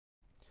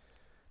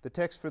The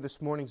text for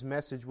this morning's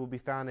message will be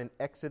found in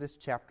Exodus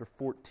chapter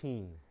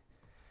 14.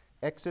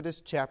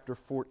 Exodus chapter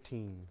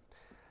 14.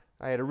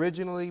 I had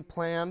originally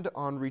planned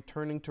on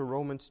returning to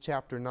Romans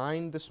chapter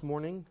 9 this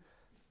morning.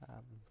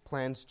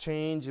 Plans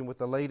change, and with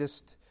the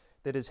latest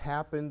that has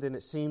happened, and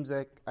it seems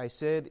like I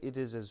said, it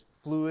is as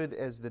fluid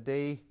as the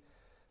day,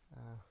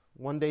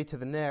 one day to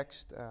the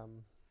next.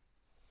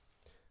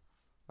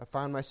 I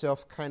found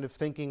myself kind of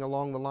thinking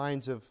along the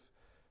lines of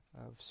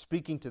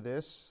speaking to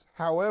this.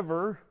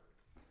 However,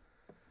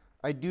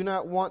 I do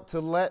not want to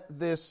let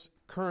this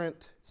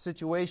current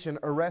situation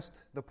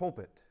arrest the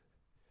pulpit.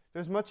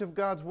 There's much of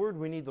God's Word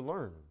we need to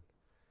learn.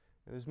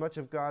 There's much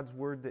of God's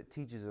Word that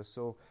teaches us.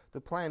 So the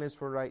plan is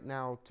for right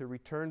now to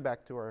return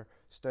back to our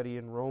study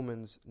in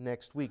Romans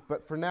next week.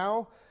 But for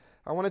now,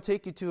 I want to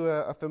take you to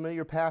a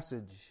familiar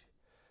passage,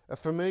 a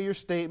familiar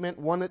statement,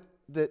 one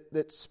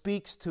that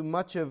speaks to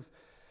much of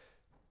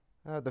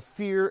the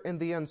fear and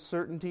the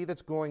uncertainty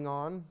that's going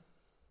on.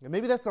 And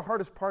maybe that's the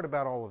hardest part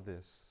about all of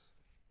this.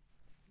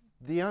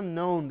 The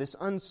unknown, this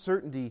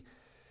uncertainty,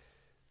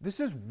 this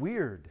is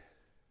weird.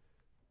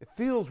 It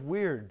feels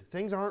weird.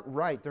 Things aren't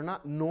right. They're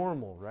not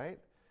normal, right?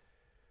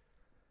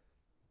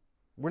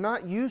 We're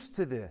not used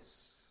to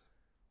this.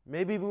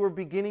 Maybe we were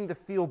beginning to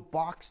feel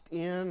boxed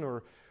in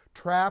or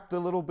trapped a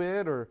little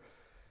bit,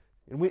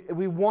 and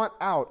we want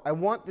out. I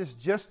want this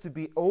just to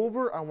be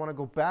over. I want to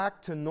go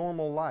back to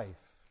normal life,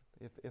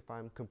 if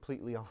I'm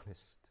completely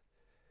honest.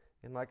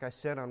 And like I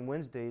said on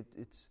Wednesday,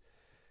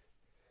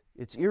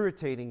 it's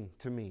irritating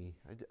to me.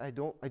 I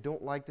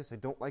don't like this. I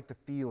don't like the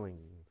feeling.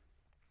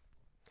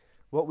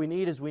 What we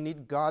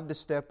need God to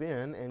step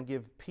in and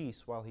give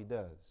peace while He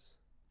does.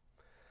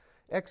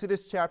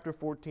 Exodus chapter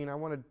 14, I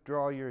want to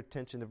draw your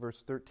attention to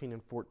verse 13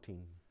 and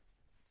 14.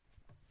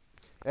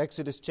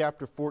 Exodus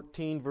chapter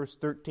 14, verse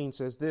 13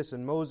 says this,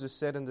 "And Moses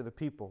said unto the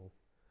people,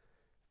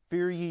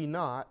 Fear ye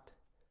not,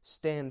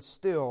 stand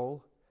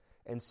still,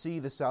 and see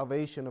the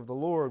salvation of the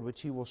Lord,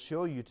 which He will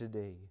show you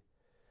today.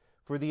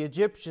 For the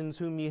Egyptians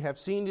whom ye have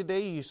seen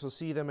today, ye shall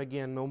see them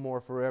again no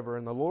more forever.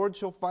 And the Lord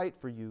shall fight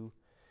for you,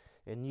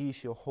 and ye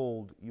shall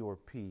hold your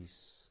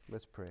peace."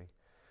 Let's pray.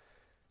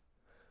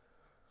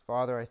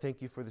 Father, I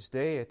thank You for this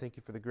day. I thank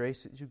You for the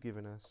grace that You've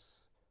given us.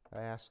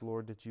 I ask,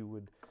 Lord, that You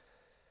would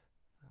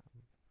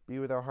be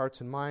with our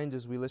hearts and minds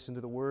as we listen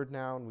to the Word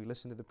now and we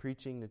listen to the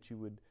preaching, that You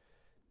would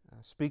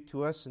speak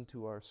to us and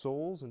to our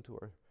souls and to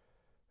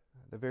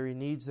the very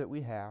needs that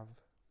we have.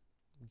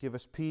 Give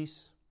us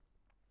peace.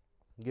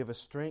 Give us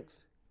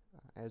strength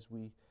as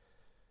we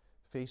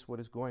face what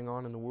is going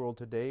on in the world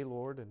today,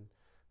 Lord. And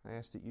I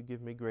ask that You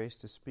give me grace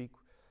to speak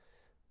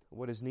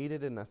what is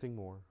needed and nothing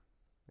more.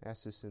 I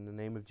ask this in the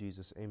name of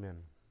Jesus. Amen.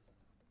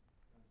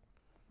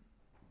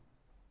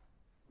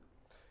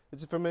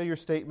 It's a familiar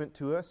statement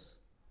to us.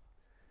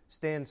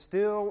 Stand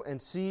still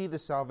and see the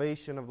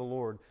salvation of the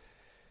Lord.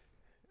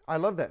 I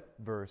love that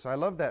verse. I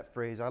love that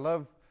phrase. I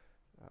love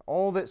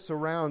all that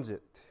surrounds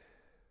it.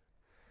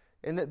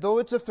 And that though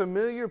it's a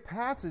familiar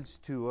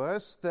passage to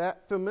us,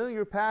 that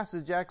familiar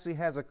passage actually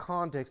has a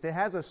context. It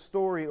has a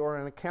story or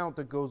an account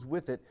that goes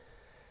with it.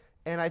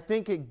 And I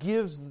think it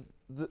gives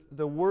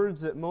the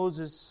words that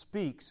Moses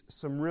speaks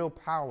some real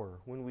power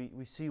when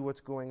we see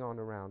what's going on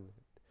around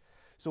it.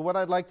 So what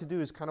I'd like to do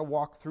is kind of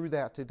walk through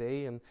that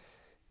today, and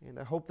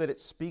I hope that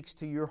it speaks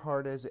to your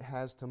heart as it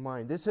has to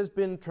mine. This has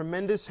been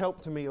tremendous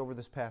help to me over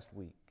this past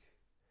week.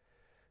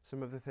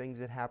 Some of the things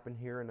that happen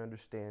here and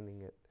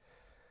understanding it.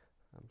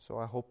 So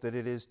I hope that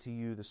it is to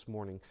you this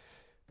morning.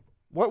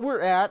 What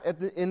we're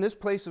in this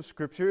place of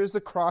Scripture is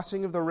the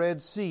crossing of the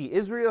Red Sea.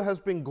 Israel has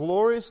been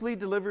gloriously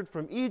delivered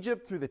from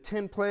Egypt through the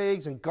 10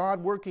 plagues, and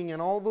God working in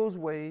all those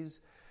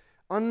ways.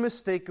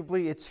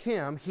 Unmistakably, it's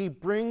Him. He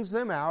brings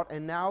them out,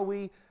 and now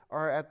we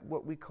are at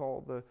what we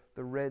call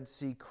the Red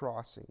Sea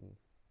crossing.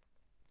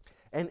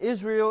 And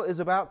Israel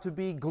is about to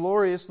be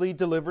gloriously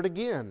delivered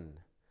again,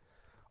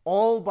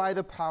 all by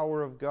the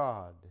power of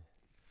God.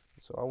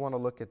 So I want to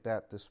look at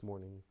that this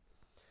morning.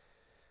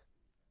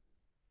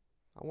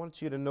 I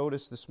want you to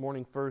notice this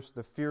morning first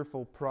the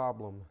fearful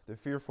problem. The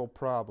fearful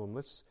problem.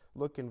 Let's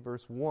look in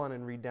verse 1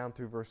 and read down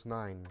through verse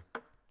 9.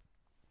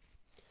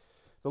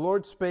 "The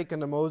Lord spake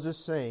unto Moses,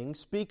 saying,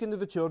 Speak unto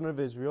the children of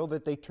Israel,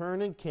 that they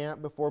turn and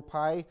camp before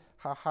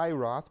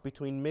Pi-hahiroth,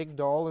 between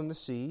Migdol and the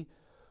sea,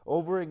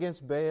 over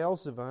against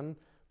Baal-zephon,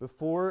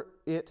 before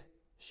it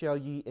shall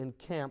ye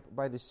encamp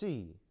by the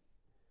sea."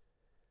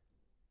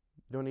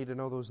 You don't need to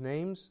know those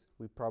names.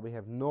 We probably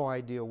have no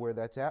idea where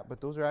that's at,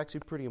 but those are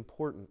actually pretty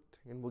important.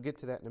 And we'll get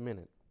to that in a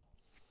minute.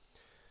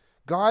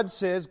 God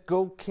says,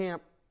 go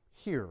camp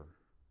here.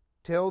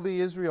 Tell the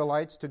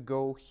Israelites to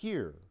go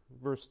here.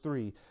 Verse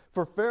 3,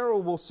 "For Pharaoh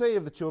will say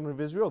of the children of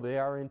Israel, They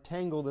are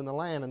entangled in the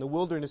land, and the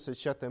wilderness has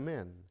shut them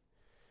in.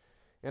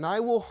 And I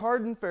will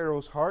harden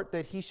Pharaoh's heart,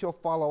 that he shall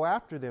follow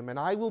after them. And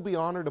I will be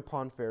honored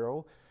upon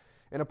Pharaoh,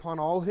 and upon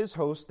all his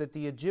hosts, that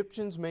the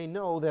Egyptians may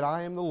know that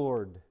I am the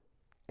Lord.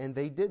 And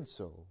they did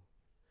so.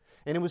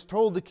 And it was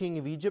told the king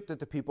of Egypt that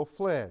the people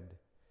fled.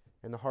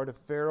 And the heart of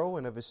Pharaoh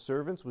and of his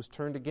servants was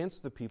turned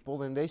against the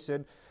people, and they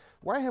said,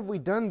 Why have we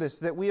done this,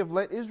 that we have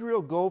let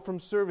Israel go from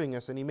serving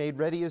us? And he made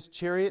ready his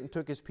chariot and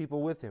took his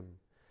people with him.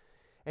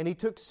 And he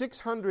took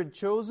 600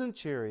 chosen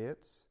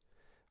chariots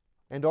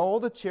and all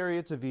the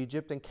chariots of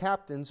Egypt and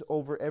captains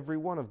over every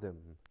one of them.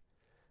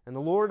 And the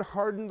Lord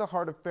hardened the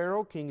heart of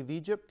Pharaoh, king of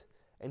Egypt,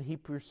 and he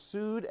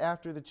pursued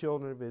after the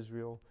children of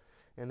Israel.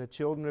 And the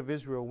children of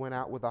Israel went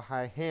out with a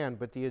high hand,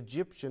 but the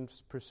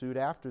Egyptians pursued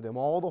after them,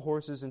 all the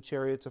horses and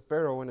chariots of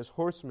Pharaoh and his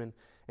horsemen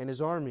and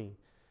his army.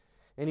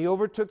 And he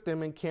overtook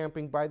them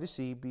encamping by the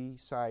sea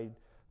beside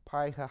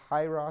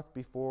Pi-hahiroth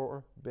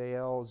before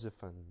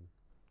Baal-zephon.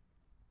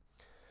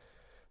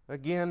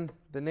 Again,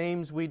 the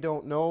names we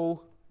don't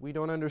know. We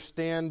don't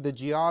understand the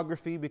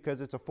geography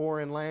because it's a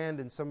foreign land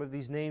and some of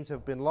these names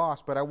have been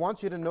lost. But I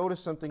want you to notice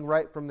something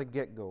right from the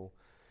get-go.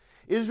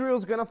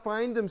 Israel's going to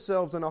find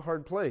themselves in a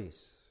hard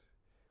place.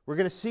 We're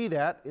going to see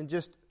that in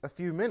just a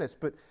few minutes.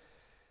 But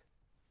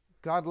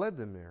God led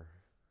them there.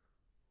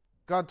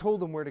 God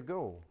told them where to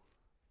go.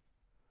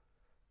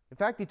 In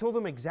fact, He told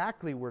them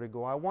exactly where to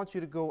go. I want you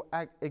to go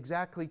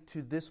exactly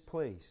to this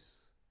place.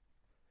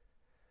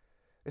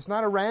 It's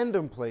not a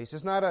random place.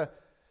 It's not a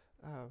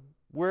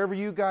wherever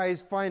you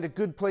guys find a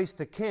good place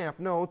to camp.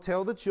 No,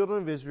 tell the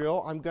children of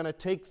Israel, I'm going to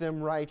take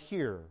them right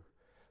here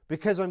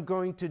because I'm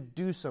going to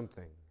do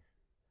something.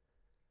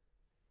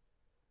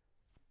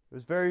 It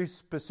was very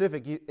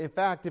specific. In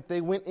fact, if they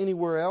went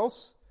anywhere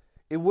else,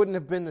 it wouldn't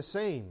have been the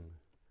same.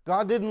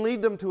 God didn't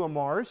lead them to a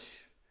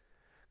marsh.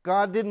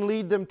 God didn't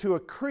lead them to a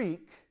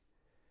creek.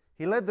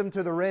 He led them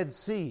to the Red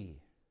Sea.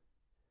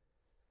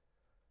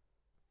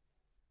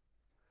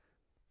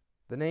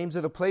 The names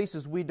of the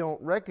places we don't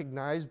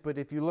recognize, but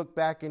if you look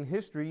back in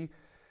history,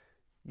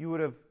 you would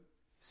have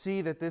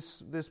seen that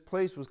this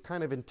place was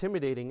kind of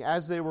intimidating.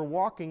 As they were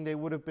walking, they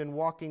would have been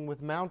walking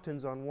with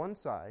mountains on one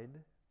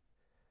side,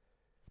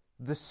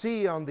 the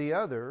sea on the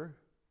other,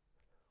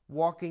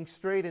 walking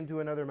straight into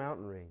another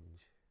mountain range.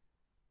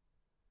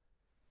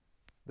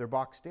 They're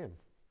boxed in.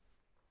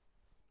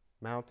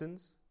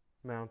 Mountains,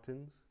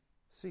 mountains,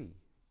 sea.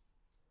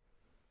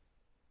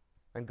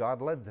 And God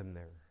led them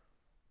there.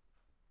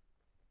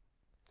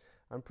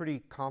 I'm pretty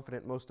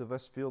confident most of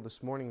us feel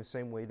this morning the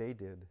same way they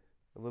did.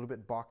 A little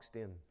bit boxed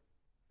in.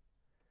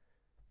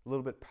 A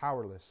little bit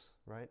powerless,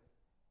 right?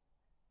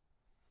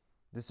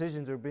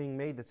 Decisions are being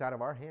made that's out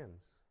of our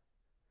hands.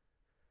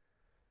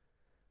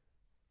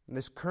 And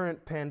this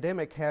current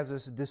pandemic has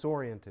us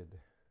disoriented.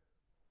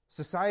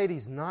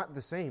 Society's not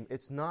the same.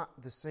 It's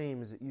not the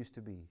same as it used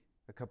to be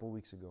a couple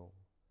weeks ago.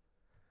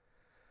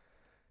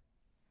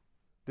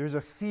 There's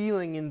a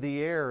feeling in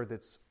the air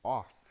that's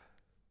off.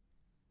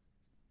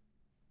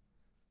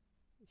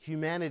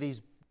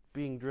 Humanity's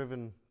being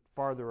driven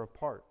farther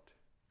apart.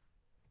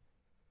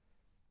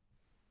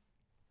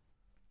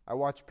 I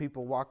watch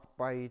people walk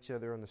by each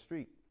other on the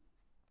street.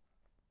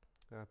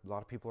 A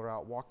lot of people are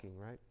out walking,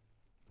 right?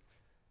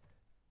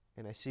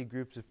 And I see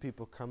groups of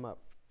people come up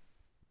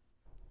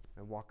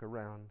and walk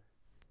around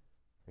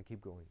and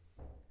keep going.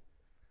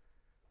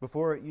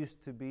 Before it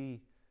used to be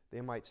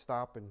they might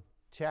stop and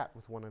chat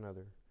with one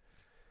another,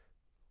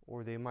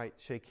 or they might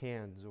shake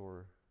hands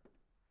or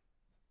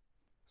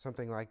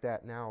something like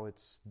that. Now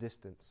it's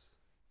distance.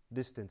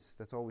 Distance,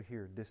 that's all we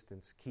hear,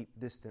 distance. Keep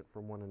distant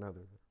from one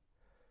another.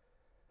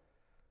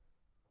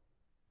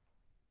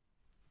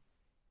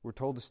 We're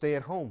told to stay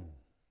at home.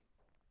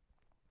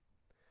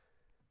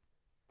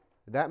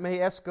 That may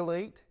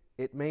escalate,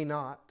 it may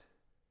not.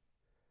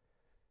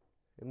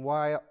 And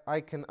why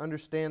I can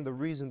understand the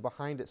reason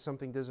behind it,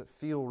 something doesn't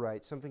feel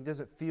right. Something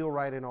doesn't feel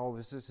right in all of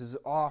this. This is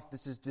off,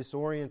 this is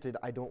disoriented,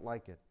 I don't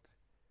like it.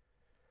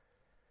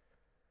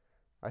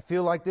 I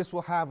feel like this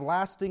will have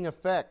lasting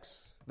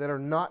effects that are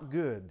not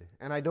good,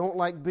 and I don't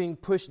like being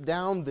pushed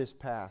down this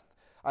path.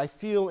 I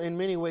feel in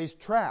many ways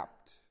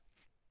trapped,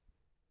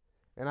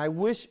 and I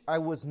wish I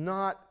was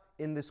not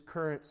in this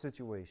current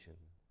situation.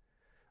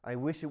 I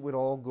wish it would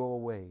all go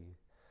away,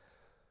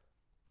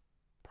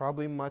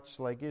 probably much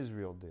like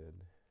Israel did.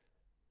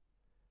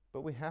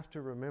 But we have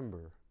to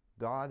remember,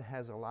 God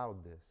has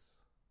allowed this.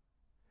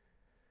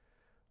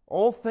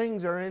 All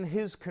things are in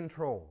His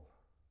control.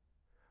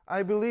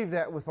 I believe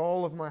that with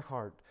all of my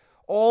heart.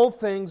 All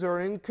things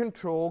are in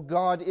control.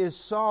 God is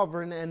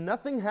sovereign, and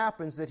nothing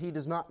happens that He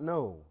does not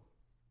know.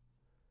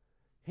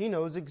 He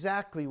knows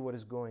exactly what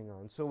is going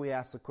on. So we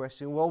ask the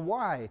question, well,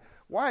 why?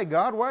 Why,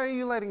 God? Why are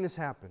you letting this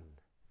happen?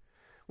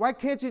 Why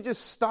can't you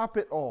just stop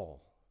it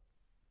all?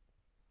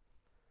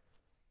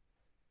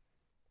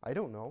 I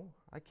don't know.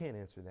 I can't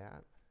answer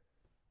that.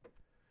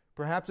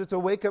 Perhaps it's a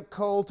wake-up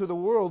call to the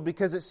world,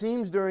 because it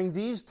seems during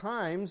these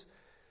times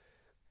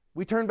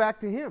we turn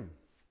back to Him.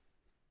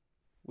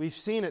 We've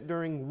seen it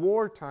during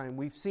wartime.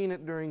 We've seen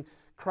it during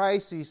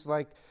crises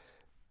like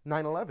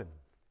 9/11.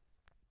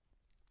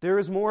 There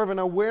is more of an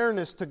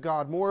awareness to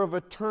God, more of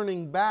a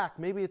turning back.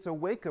 Maybe it's a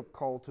wake-up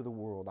call to the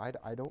world.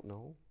 I don't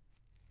know.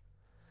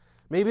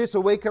 Maybe it's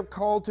a wake-up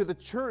call to the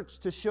church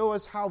to show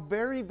us how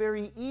very,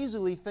 very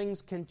easily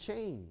things can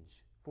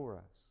change for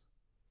us.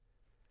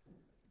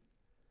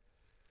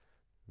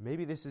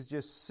 Maybe this is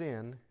just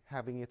sin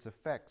having its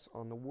effects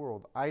on the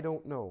world? I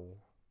don't know.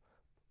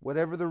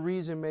 Whatever the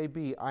reason may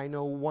be, I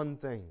know one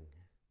thing.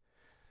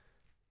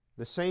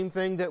 The same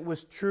thing that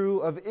was true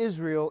of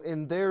Israel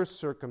in their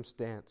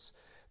circumstance.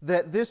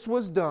 That this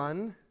was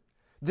done,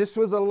 this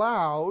was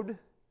allowed,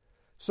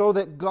 so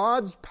that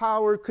God's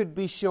power could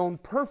be shown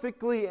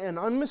perfectly and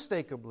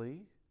unmistakably,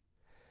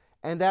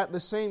 and at the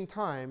same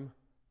time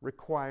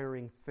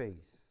requiring faith.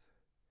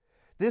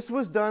 This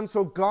was done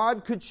so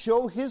God could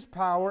show His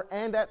power,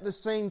 and at the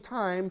same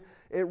time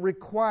it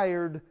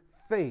required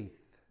faith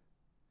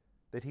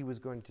that He was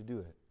going to do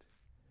it.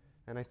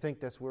 And I think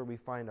that's where we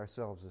find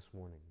ourselves this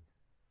morning.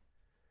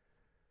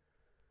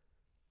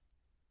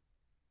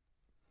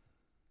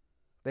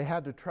 They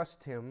had to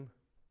trust Him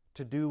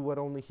to do what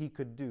only He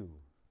could do,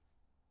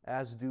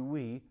 as do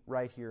we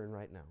right here and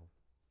right now.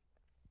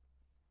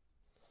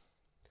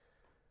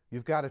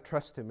 You've got to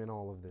trust Him in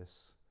all of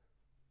this.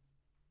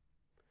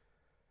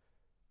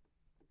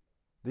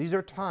 These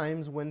are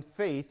times when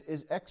faith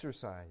is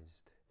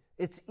exercised.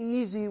 It's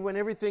easy when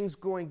everything's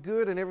going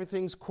good and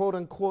everything's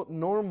quote-unquote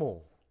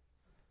normal.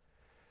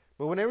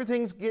 But when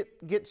everything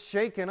gets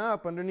shaken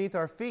up underneath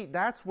our feet,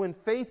 that's when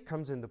faith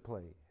comes into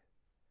play.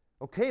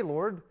 Okay,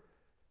 Lord,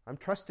 I'm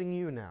trusting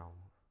You now.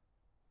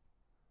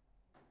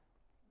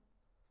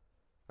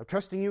 I'm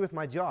trusting You with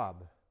my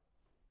job.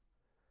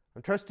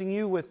 I'm trusting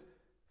You with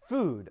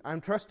food.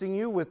 I'm trusting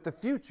You with the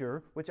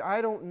future, which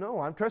I don't know.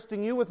 I'm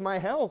trusting You with my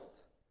health.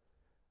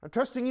 I'm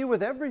trusting You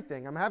with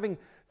everything. I'm having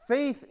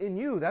faith in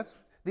You.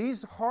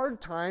 These hard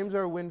times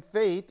are when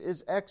faith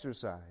is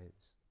exercised.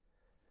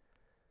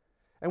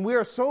 And we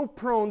are so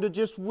prone to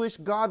just wish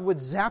God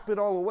would zap it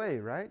all away,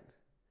 right?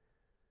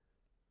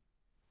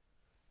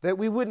 That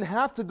we wouldn't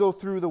have to go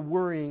through the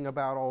worrying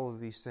about all of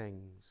these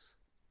things.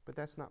 But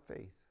that's not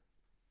faith.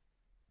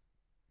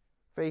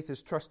 Faith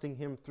is trusting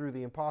Him through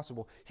the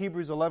impossible.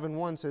 Hebrews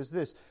 11:1 says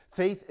this,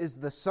 faith is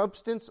the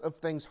substance of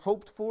things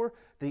hoped for,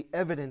 the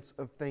evidence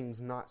of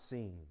things not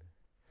seen.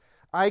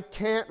 I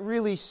can't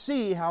really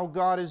see how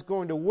God is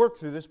going to work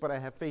through this, but I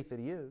have faith that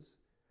He is.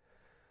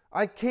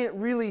 I can't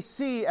really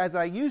see, as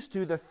I used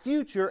to, the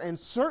future and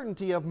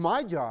certainty of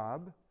my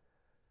job,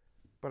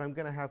 but I'm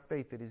going to have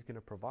faith that He's going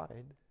to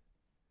provide.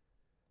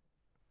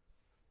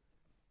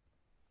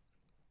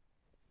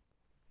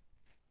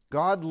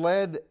 God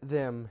led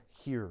them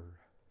here.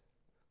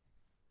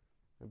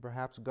 And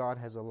perhaps God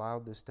has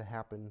allowed this to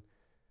happen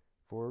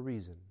for a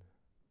reason.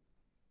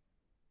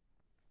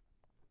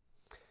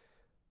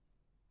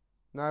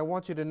 Now I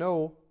want you to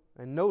know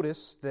and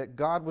notice that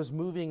God was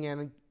moving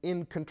and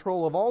in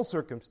control of all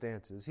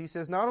circumstances. He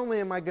says, not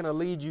only am I going to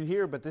lead you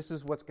here, but this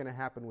is what's going to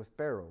happen with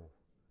Pharaoh.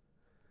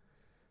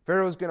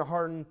 Pharaoh's going to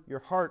harden your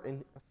heart,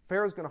 and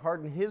Pharaoh's going to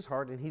harden his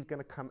heart, and he's going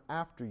to come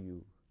after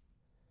you.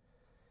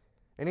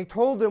 And he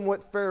told them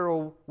what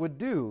Pharaoh would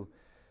do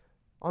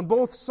on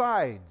both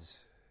sides,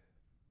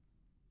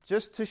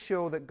 just to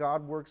show that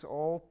God works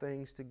all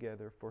things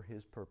together for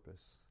His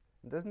purpose.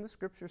 And doesn't the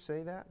Scripture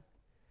say that?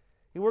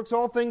 He works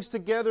all things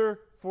together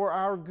for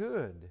our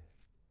good.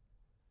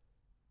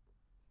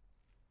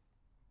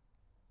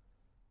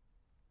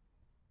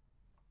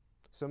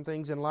 Some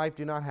things in life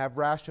do not have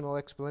rational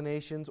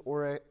explanations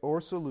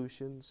or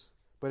solutions.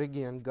 But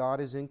again, God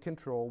is in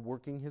control,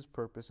 working His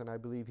purpose, and I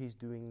believe He's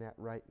doing that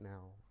right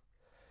now.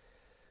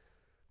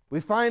 We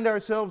find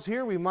ourselves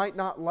here. We might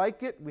not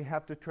like it. We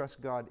have to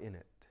trust God in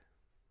it.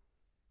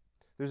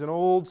 There's an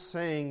old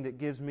saying that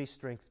gives me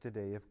strength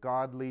today. If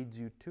God leads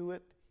you to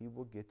it, He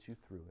will get you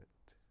through it.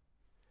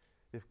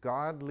 If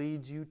God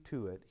leads you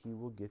to it, He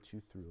will get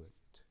you through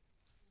it.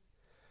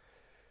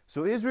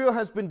 So Israel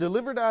has been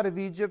delivered out of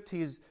Egypt.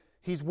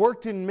 He's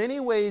worked in many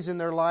ways in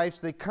their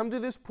lives. They come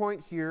to this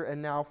point here,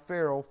 and now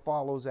Pharaoh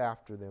follows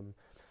after them.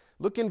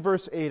 Look in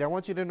verse 8. I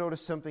want you to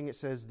notice something it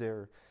says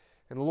there.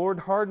 And the Lord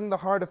hardened the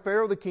heart of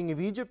Pharaoh, the king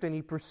of Egypt, and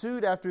he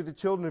pursued after the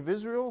children of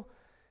Israel.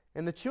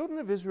 And the children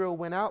of Israel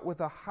went out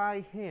with a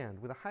high hand.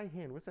 With a high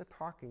hand, what's that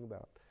talking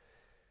about?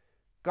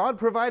 God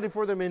provided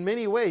for them in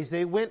many ways.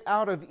 They went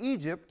out of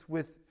Egypt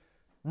with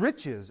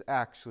riches,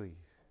 actually,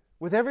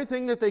 with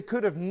everything that they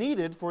could have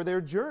needed for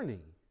their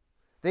journey.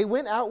 They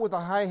went out with a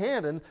high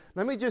hand. And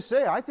let me just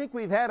say, I think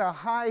we've had a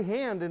high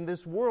hand in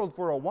this world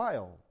for a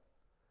while.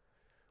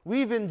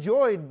 We've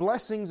enjoyed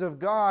blessings of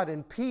God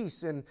and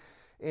peace and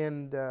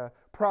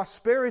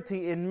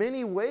prosperity in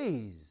many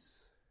ways.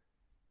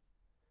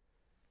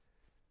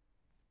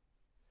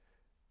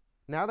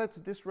 Now that's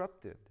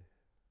disrupted.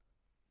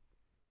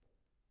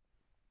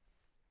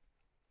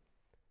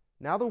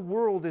 Now the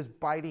world is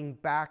biting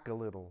back a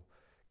little.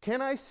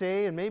 Can I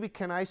say, and maybe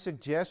can I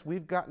suggest,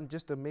 we've gotten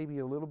just maybe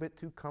a little bit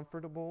too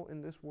comfortable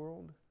in this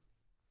world?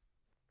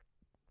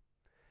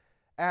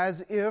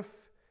 As if,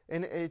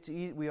 and it's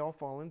easy, we all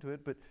fall into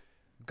it, but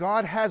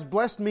God has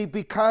blessed me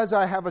because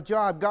I have a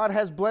job. God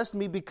has blessed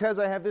me because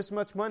I have this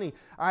much money.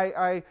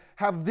 I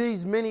have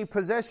these many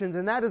possessions,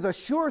 and that is a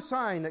sure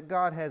sign that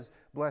God has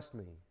blessed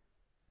me.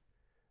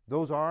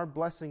 Those are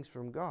blessings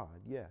from God,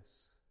 yes.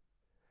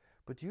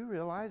 But do you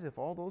realize if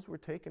all those were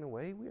taken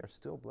away, we are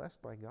still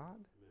blessed by God?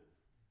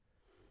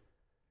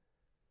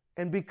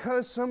 And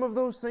because some of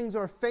those things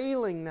are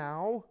failing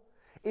now,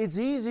 it's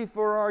easy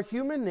for our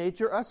human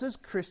nature, us as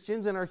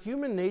Christians, and our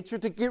human nature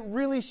to get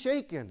really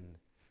shaken.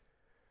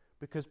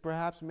 Because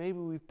perhaps maybe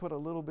we've put a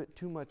little bit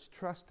too much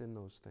trust in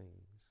those things.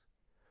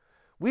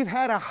 We've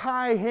had a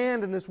high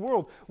hand in this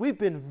world. We've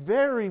been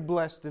very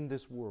blessed in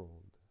this world.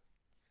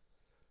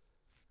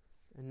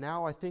 And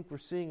now I think we're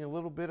seeing a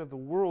little bit of the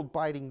world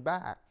biting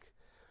back.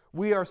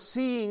 We are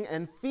seeing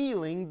and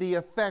feeling the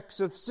effects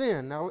of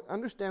sin. Now,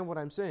 understand what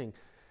I'm saying.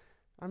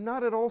 I'm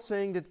not at all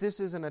saying that this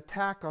is an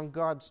attack on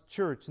God's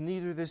church,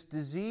 neither this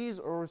disease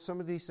or some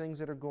of these things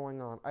that are going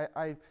on.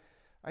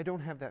 I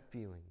don't have that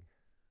feeling.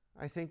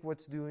 I think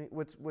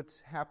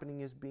what's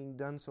happening is being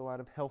done so out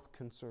of health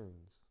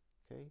concerns.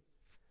 Okay?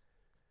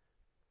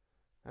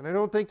 And I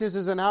don't think this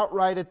is an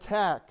outright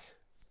attack,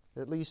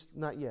 at least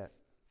not yet.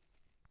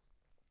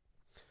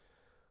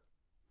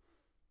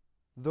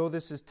 Though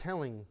this is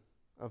telling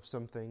of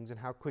some things and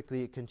how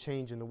quickly it can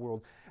change in the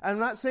world. I'm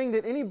not saying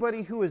that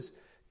anybody who has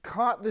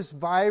caught this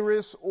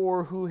virus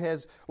or who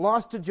has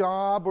lost a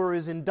job or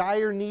is in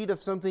dire need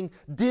of something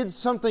did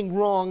something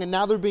wrong and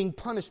now they're being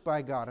punished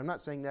by God. I'm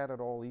not saying that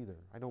at all either.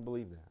 I don't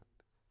believe that.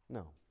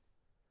 No.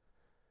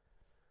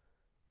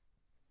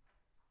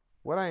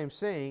 What I am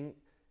saying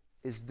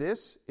is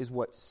this is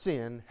what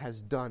sin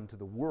has done to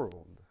the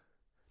world.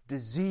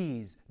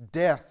 Disease,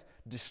 death,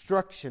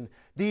 destruction.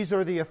 These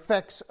are the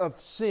effects of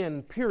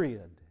sin,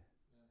 period.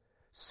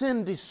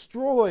 Sin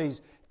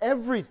destroys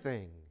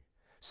everything.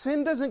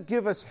 Sin doesn't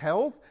give us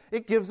health.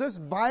 It gives us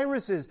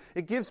viruses.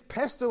 It gives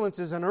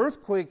pestilences and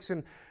earthquakes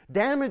and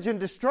damage and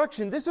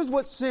destruction. This is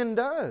what sin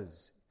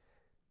does.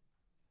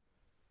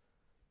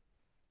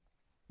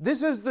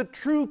 This is the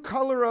true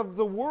color of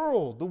the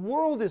world. The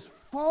world is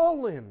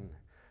fallen.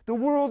 The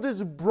world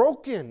is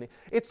broken.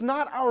 It's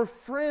not our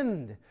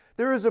friend.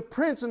 There is a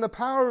prince in the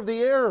power of the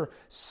air,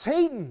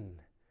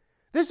 Satan.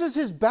 This is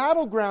his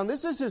battleground.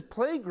 This is his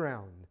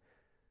playground.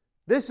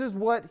 This is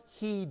what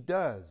he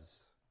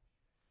does.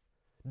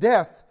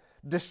 Death,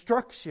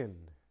 destruction.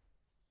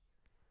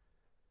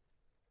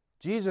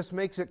 Jesus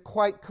makes it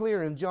quite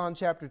clear in John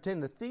chapter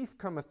 10, the thief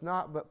cometh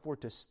not but for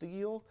to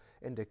steal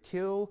and to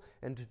kill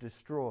and to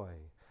destroy.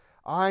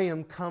 I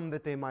am come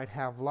that they might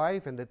have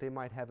life and that they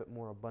might have it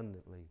more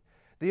abundantly.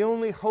 The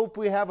only hope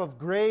we have of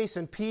grace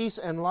and peace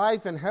and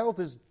life and health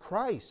is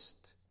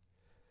Christ.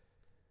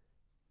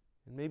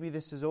 And maybe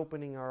this is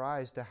opening our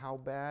eyes to how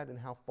bad and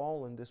how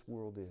fallen this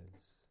world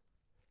is.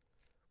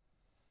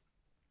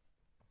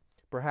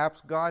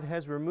 Perhaps God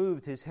has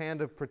removed His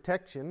hand of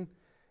protection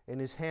and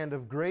His hand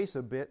of grace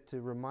a bit to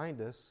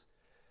remind us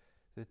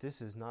that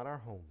this is not our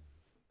home.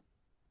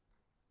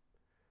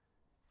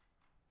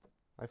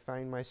 I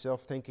find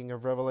myself thinking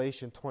of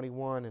Revelation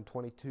 21 and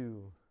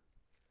 22.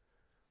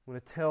 When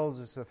it tells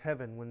us of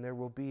heaven, when there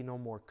will be no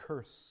more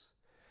curse,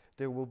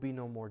 there will be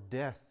no more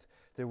death,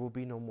 there will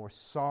be no more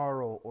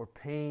sorrow or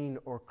pain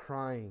or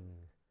crying,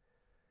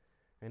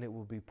 and it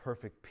will be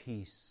perfect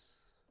peace,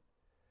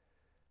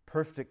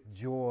 perfect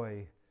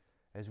joy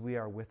as we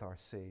are with our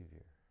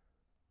Savior.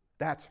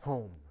 That's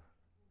home.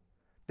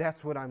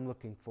 That's what I'm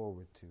looking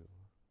forward to.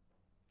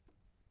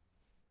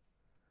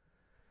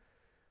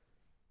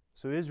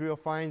 So Israel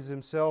finds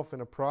himself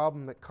in a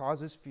problem that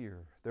causes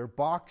fear. They're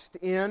boxed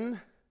in.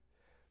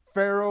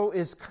 Pharaoh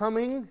is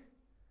coming.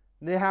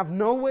 They have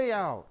no way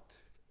out.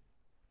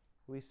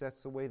 At least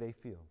that's the way they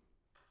feel.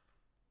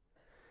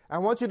 I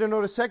want you to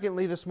notice,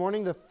 secondly, this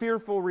morning, the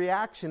fearful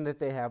reaction that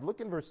they have.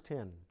 Look in verse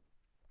 10.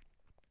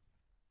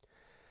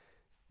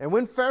 And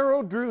when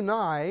Pharaoh drew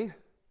nigh,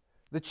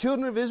 the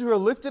children of Israel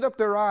lifted up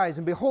their eyes,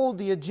 and behold,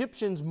 the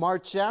Egyptians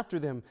marched after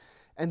them,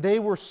 and they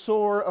were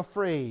sore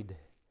afraid.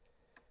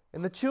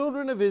 And the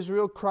children of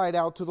Israel cried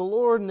out to the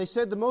Lord, and they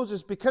said to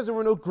Moses, because there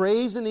were no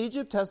graves in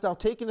Egypt, hast thou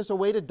taken us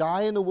away to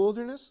die in the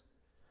wilderness?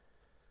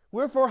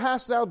 Wherefore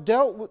hast thou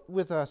dealt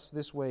with us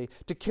this way,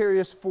 to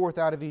carry us forth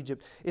out of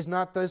Egypt? Is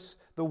not this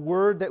the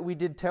word that we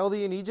did tell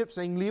thee in Egypt,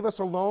 saying, leave us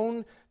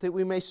alone, that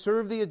we may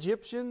serve the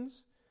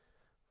Egyptians?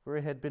 For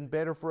it had been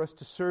better for us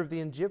to serve the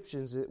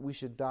Egyptians that we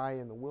should die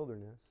in the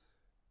wilderness.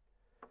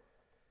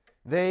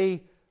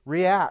 They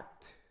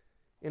react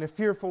in a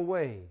fearful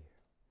way.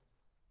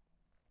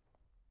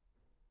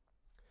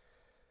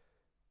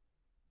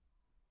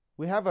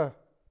 We have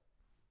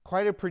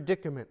quite a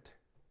predicament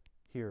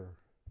here.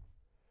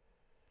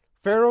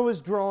 Pharaoh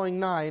is drawing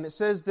nigh, and it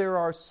says there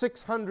are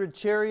 600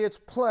 chariots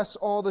plus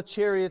all the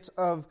chariots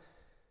of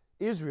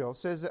Israel. It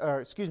says,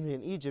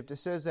 in Egypt. It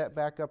says that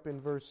back up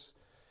in verse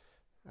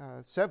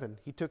 7.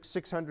 He took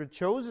 600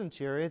 chosen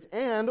chariots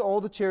and all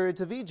the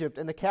chariots of Egypt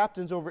and the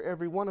captains over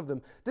every one of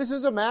them. This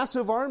is a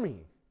massive army.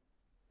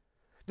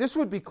 This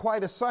would be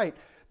quite a sight.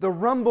 The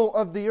rumble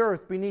of the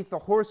earth beneath the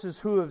horses'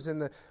 hooves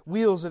and the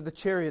wheels of the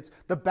chariots,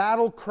 the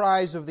battle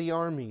cries of the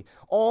army,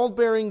 all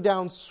bearing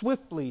down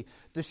swiftly,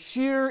 the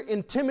sheer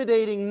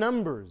intimidating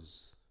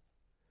numbers.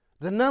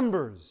 The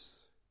numbers.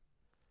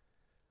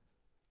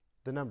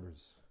 The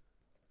numbers.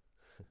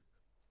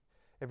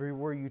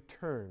 Everywhere you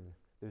turn,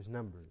 there's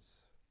numbers.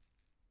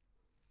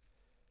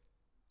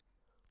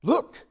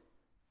 Look!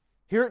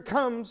 Here it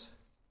comes.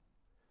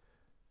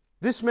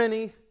 This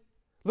many.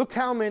 Look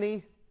how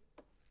many.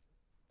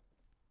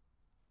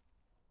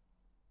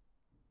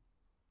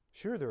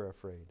 Sure, they're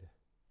afraid.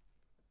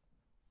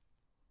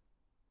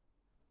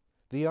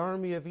 The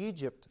army of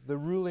Egypt, the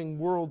ruling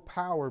world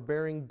power,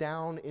 bearing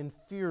down in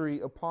fury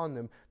upon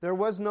them. There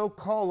was no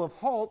call of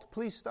halt,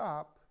 please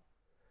stop.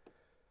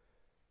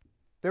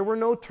 There were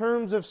no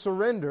terms of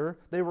surrender.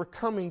 They were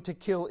coming to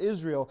kill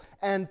Israel.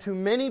 And to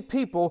many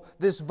people,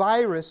 this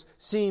virus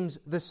seems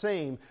the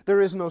same.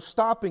 There is no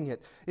stopping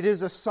it. It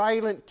is a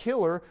silent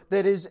killer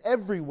that is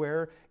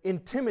everywhere,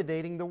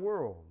 intimidating the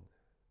world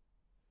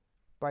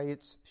by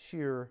its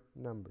sheer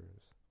numbers.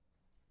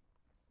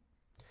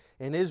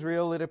 And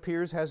Israel, it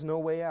appears, has no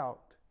way out.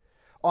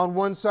 On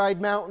one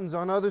side, mountains.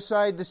 On the other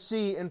side, the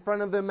sea. In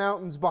front of the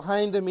mountains.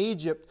 Behind them,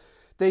 Egypt.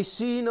 They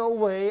see no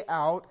way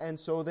out, and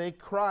so they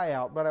cry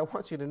out. But I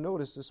want you to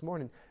notice this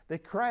morning, they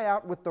cry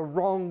out with the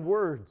wrong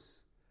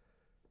words.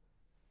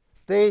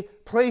 They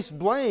place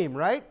blame,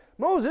 right?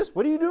 Moses,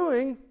 what are you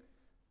doing?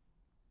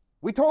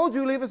 We told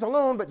you, leave us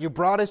alone, but you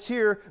brought us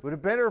here. It would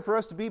have been better for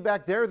us to be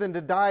back there than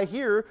to die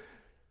here.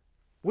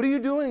 What are you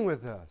doing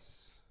with us?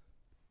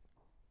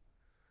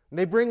 And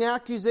they bring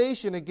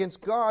accusation against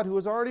God, who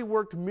has already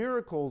worked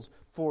miracles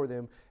for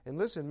them. And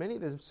listen, many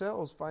of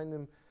themselves find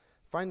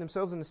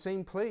themselves in the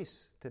same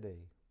place today.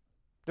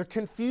 They're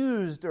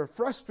confused or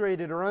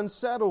frustrated or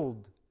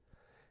unsettled,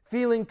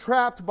 feeling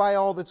trapped by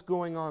all that's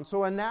going on.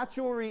 So a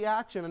natural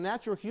reaction, a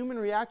natural human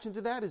reaction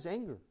to that is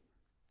anger.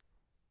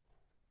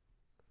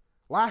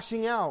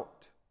 Lashing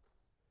out.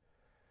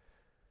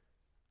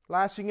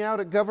 Lashing out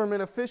at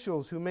government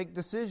officials who make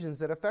decisions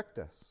that affect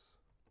us.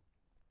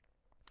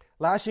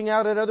 Lashing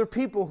out at other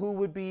people who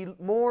would be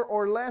more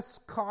or less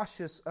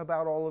cautious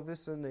about all of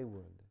this than they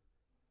would.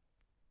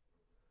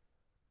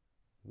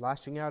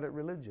 Lashing out at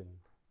religion.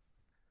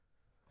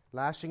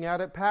 Lashing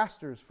out at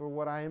pastors for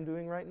what I am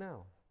doing right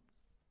now.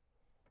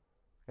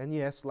 And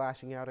yes,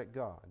 lashing out at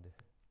God.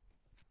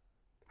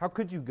 How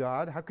could you,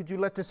 God? How could you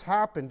let this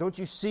happen? Don't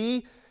you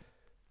see?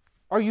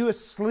 Are you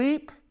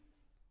asleep?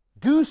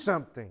 Do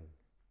something.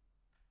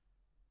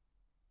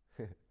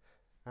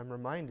 I'm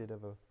reminded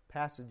of a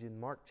passage in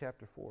Mark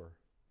chapter 4.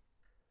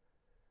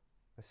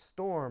 A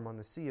storm on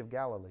the Sea of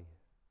Galilee.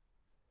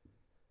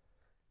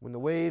 When the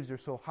waves are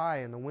so high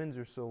and the winds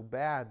are so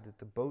bad that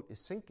the boat is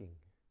sinking.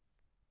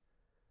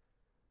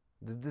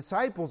 The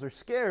disciples are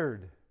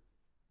scared.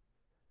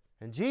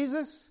 And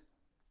Jesus,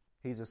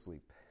 He's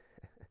asleep.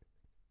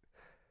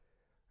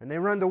 And they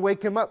run to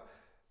wake Him up.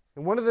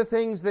 And one of the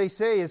things they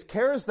say is,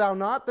 carest thou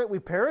not that we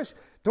perish?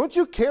 Don't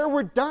you care?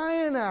 We're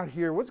dying out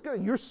here. What's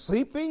going on? You're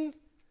sleeping?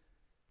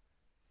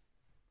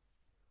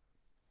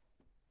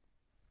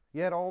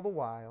 Yet all the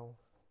while,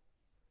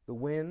 the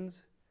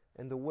winds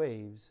and the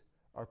waves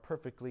are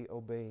perfectly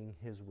obeying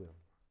His will.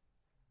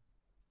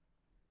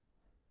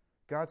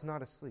 God's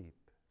not asleep.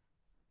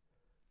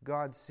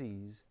 God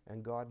sees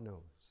and God knows.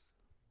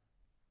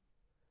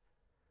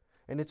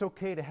 And it's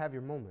okay to have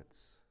your moments.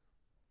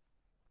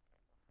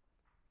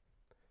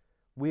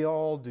 We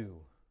all do,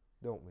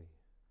 don't we?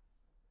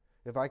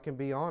 If I can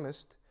be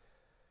honest,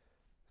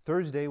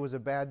 Thursday was a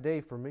bad day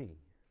for me.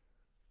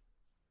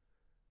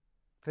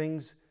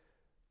 Things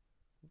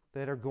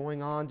that are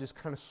going on just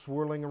kind of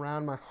swirling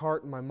around my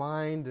heart and my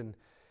mind, and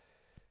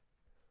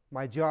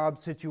my job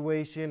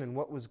situation and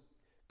what was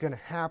going to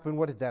happen,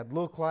 what did that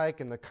look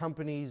like, and the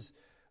company's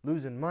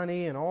losing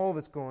money and all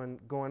that's going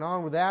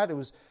on with that. It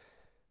was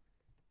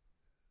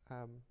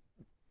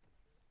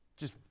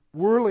just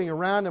whirling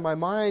around in my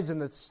mind, and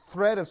the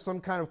threat of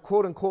some kind of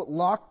quote-unquote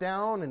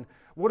lockdown, and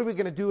what are we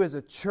going to do as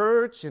a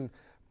church, and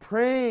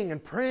praying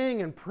and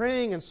praying and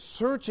praying and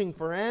searching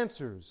for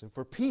answers and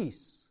for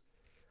peace.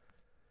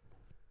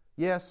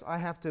 Yes, I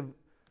have to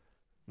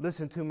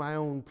listen to my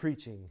own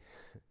preaching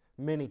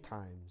many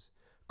times.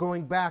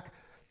 Going back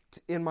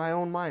in my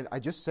own mind, I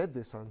just said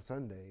this on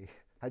Sunday.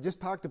 I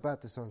just talked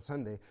about this on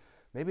Sunday.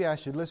 Maybe I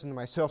should listen to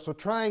myself. So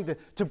trying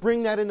to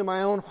bring that into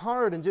my own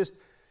heart and just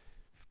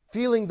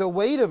feeling the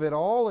weight of it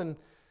all. And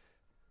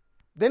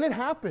then it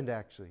happened,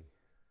 actually.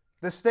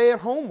 The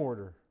stay-at-home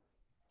order.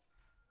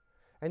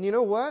 And you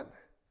know what?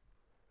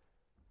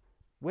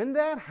 When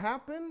that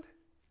happened,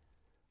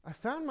 I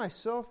found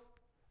myself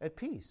at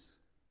peace.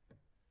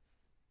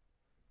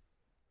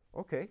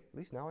 Okay, at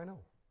least now I know.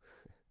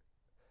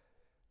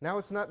 Now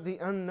it's not the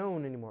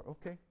unknown anymore.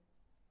 Okay,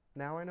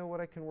 now I know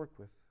what I can work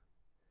with.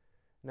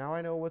 Now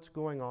I know what's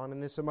going on, and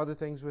there's some other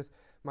things with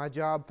my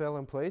job fell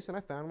in place, and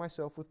I found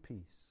myself with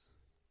peace.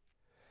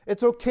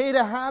 It's okay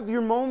to have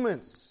your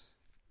moments.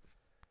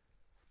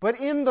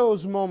 But in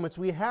those moments,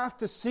 we have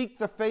to seek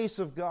the face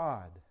of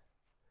God.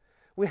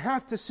 We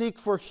have to seek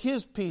for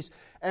His peace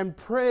and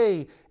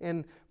pray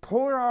and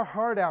pour our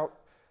heart out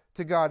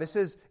to God. It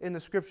says in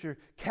the Scripture,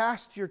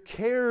 cast your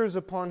cares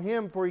upon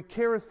Him, for He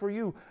careth for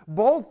you.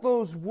 Both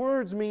those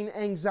words mean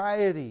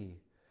anxiety.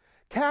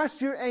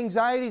 Cast your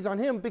anxieties on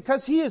Him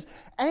because He is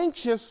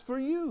anxious for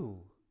you.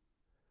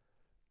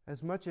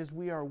 As much as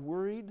we are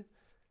worried,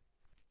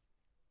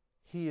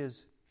 He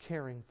is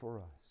caring for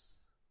us.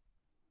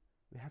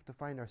 We have to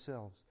find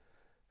ourselves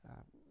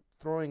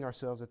throwing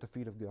ourselves at the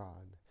feet of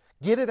God.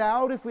 Get it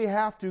out if we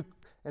have to,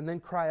 and then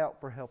cry out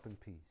for help and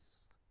peace.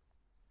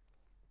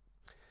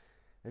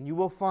 And you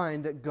will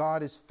find that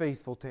God is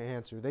faithful to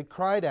answer. They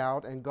cried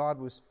out, and God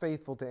was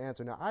faithful to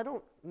answer. Now, I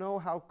don't know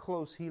how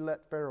close he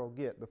let Pharaoh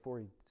get before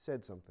he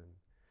said something.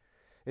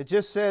 It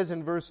just says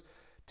in verse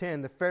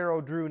 10, the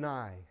Pharaoh drew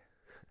nigh.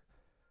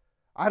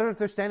 I don't know if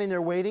they're standing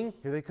there waiting.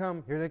 Here they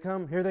come, here they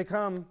come, here they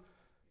come.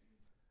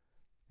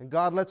 And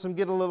God lets them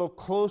get a little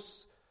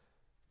close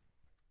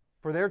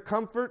for their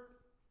comfort,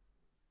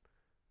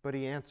 but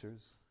he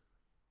answers.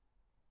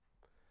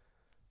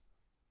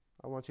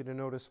 I want you to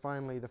notice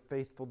finally the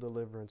faithful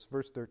deliverance.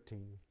 Verse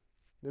 13.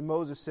 Then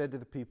Moses said to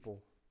the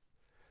people,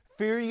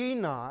 "Fear ye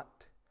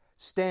not,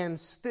 stand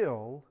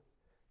still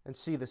and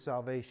see the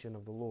salvation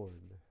of the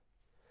Lord,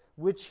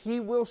 which he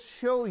will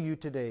show you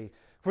today.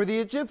 For the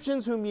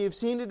Egyptians whom ye have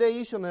seen today,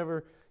 ye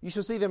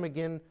shall see them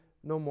again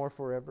no more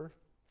forever.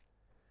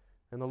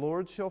 And the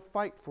Lord shall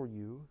fight for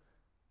you,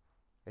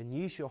 and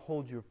ye shall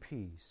hold your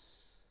peace."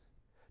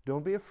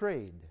 Don't be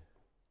afraid.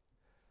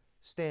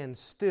 Stand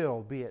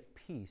still, be at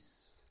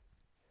peace,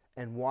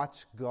 and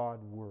watch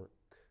God work.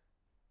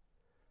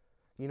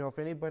 You know, if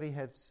anybody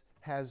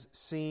has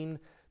seen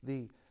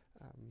the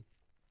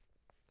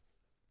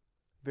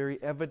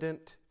very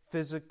evident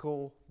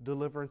physical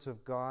deliverance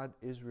of God,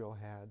 Israel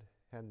had,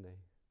 hadn't they?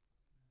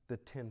 The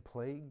 10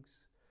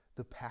 plagues,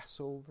 the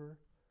Passover,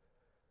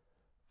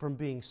 from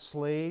being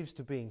slaves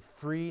to being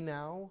free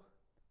now.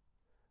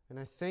 And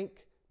I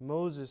think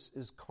Moses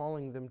is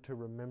calling them to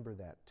remember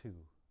that too.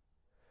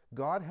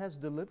 God has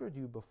delivered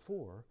you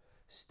before.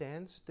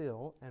 Stand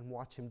still and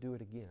watch him do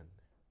it again.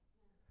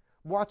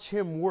 Watch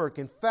him work.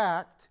 In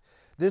fact,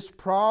 this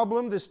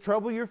problem, this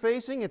trouble you're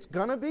facing, it's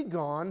going to be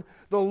gone.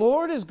 The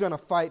Lord is going to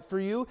fight for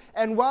you.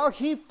 And while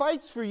he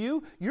fights for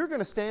you, you're going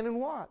to stand and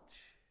watch.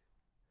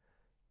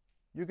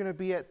 You're going to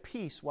be at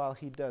peace while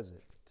he does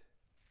it.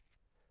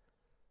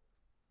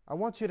 I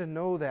want you to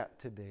know that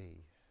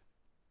today.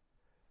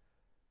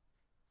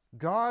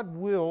 God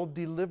will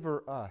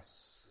deliver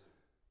us.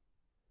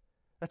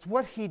 That's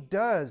what he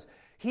does.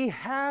 He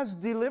has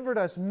delivered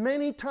us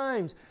many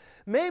times.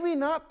 Maybe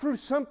not through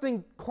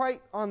something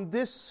quite on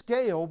this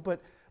scale,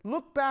 but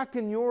look back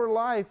in your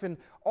life and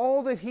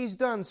all that he's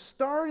done,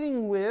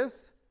 starting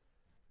with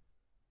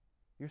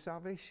your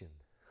salvation.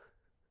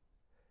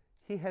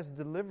 He has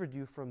delivered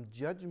you from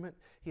judgment.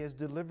 He has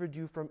delivered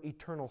you from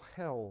eternal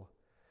hell.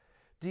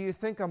 Do you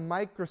think a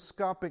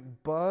microscopic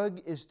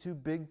bug is too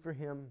big for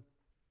him?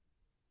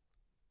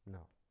 No.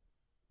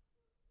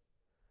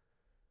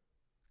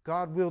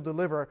 God will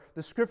deliver.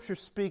 The Scripture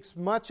speaks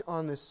much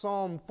on this.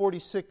 Psalm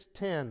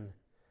 46:10.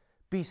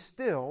 "Be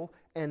still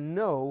and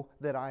know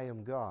that I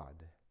am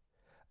God.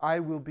 I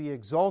will be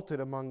exalted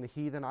among the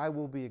heathen. I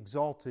will be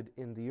exalted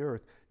in the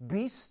earth."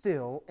 Be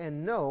still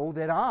and know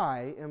that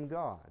I am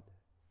God.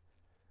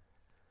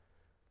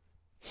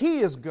 He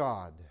is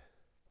God.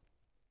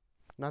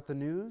 Not the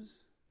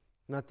news,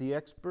 not the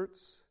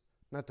experts,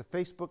 not the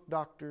Facebook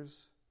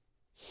doctors.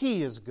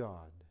 He is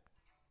God.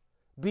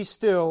 Be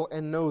still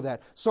and know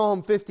that.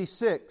 Psalm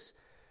 56.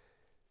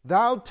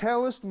 "Thou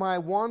tellest my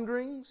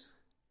wanderings.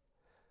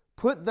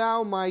 Put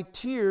thou my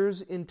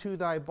tears into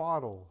thy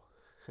bottle."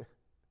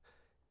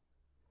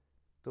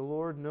 The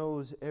Lord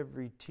knows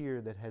every tear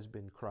that has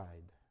been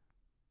cried.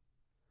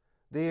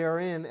 They are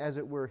in, as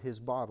it were, his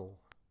bottle.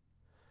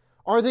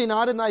 "Are they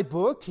not in thy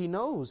book?" He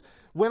knows.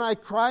 "When I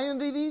cry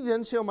unto thee,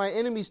 then shall my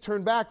enemies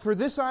turn back. For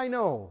this I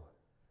know,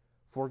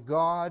 for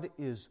God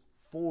is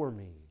for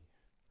me."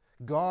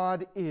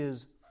 God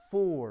is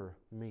for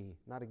me,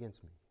 not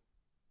against me.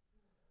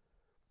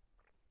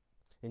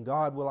 "In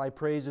God will I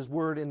praise his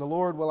word. In the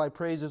Lord will I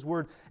praise his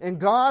word. In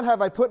God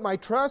have I put my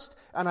trust,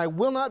 and I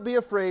will not be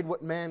afraid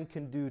what man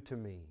can do to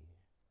me."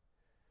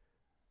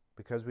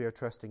 Because we are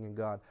trusting in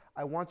God.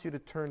 I want you to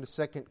turn to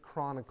 2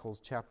 Chronicles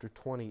chapter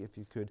 20, if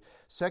you could.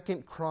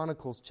 2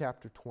 Chronicles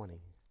chapter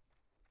 20.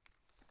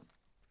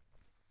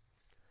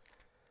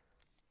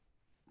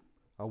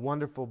 A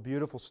wonderful,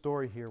 beautiful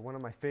story here. One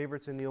of my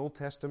favorites in the Old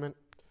Testament.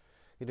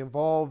 It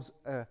involves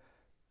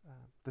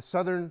the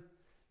southern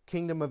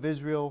kingdom of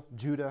Israel,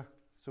 Judah.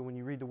 So when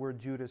you read the word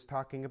Judah, it's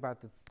talking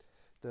about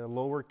the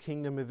lower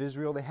kingdom of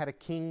Israel. They had a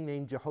king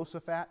named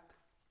Jehoshaphat.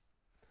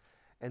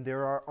 And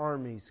there are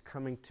armies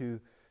coming to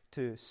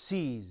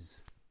seize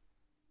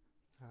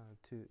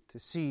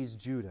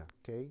Judah.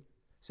 Okay?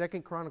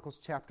 2 Chronicles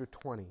chapter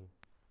 20.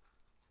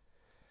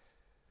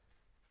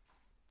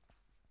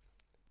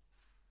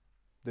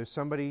 There's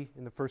somebody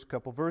in the first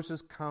couple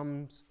verses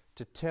comes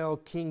to tell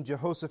King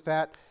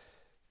Jehoshaphat,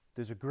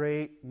 "There's a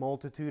great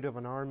multitude of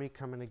an army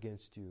coming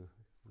against you.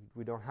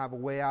 We don't have a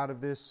way out of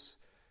this.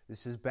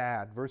 This is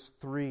bad." Verse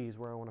 3 is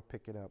where I want to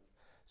pick it up.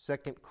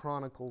 2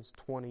 Chronicles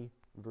 20,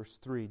 verse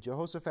 3.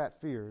 "Jehoshaphat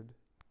feared,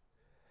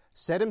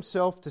 set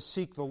himself to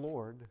seek the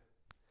Lord,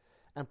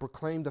 and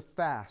proclaimed a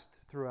fast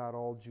throughout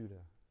all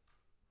Judah."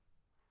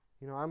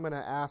 You know, I'm going to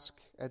ask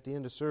at the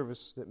end of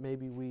service that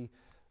maybe we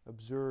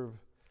observe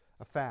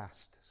a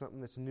fast, something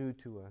that's new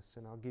to us,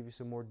 and I'll give you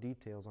some more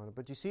details on it.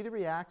 But you see the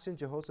reaction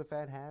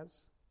Jehoshaphat has?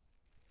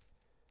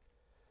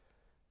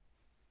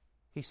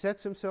 He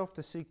sets himself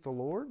to seek the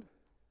Lord.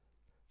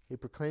 He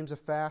proclaims a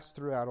fast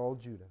throughout all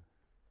Judah.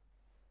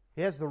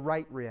 He has the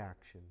right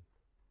reaction.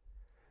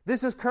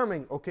 This is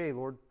coming. Okay,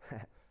 Lord,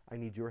 I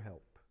need your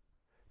help.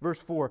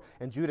 Verse 4,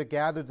 and Judah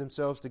gathered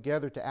themselves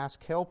together to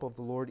ask help of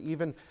the Lord.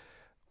 Even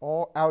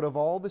out of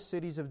all the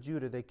cities of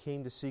Judah, they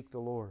came to seek the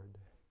Lord.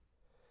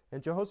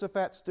 And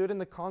Jehoshaphat stood in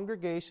the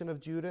congregation of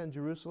Judah and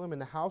Jerusalem in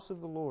the house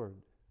of the Lord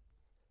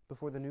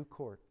before the new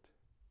court.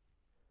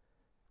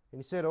 And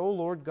he said, O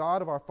Lord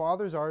God of our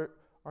fathers, art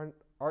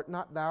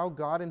not thou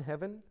God in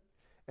heaven?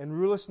 And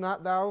rulest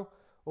not thou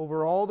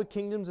over all the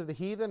kingdoms of the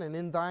heathen? And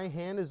in thy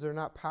hand is there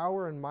not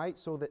power and might,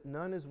 so that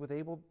none is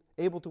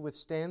able to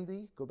withstand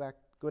thee? Go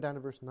down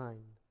to verse 9.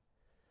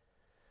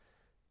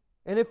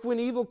 And if when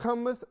evil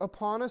cometh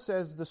upon us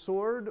as the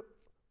sword,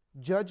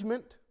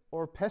 judgment,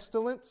 or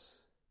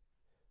pestilence,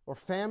 or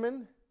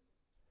famine,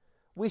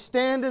 we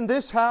stand in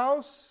this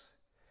house,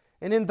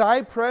 and in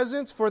thy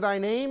presence, for thy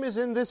name is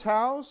in this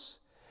house,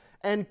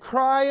 and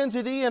cry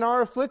unto thee in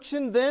our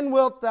affliction, then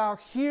wilt thou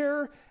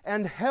hear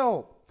and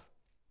help.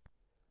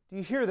 Do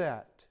you hear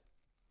that?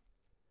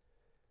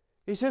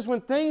 He says,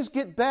 when things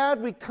get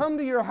bad, we come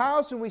to your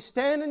house and we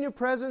stand in your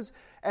presence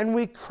and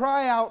we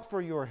cry out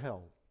for your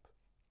help.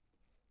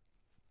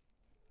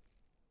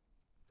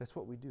 That's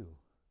what we do.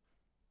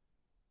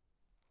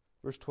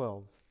 Verse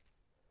 12.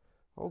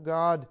 O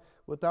God,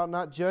 wilt thou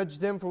not judge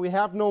them? For we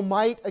have no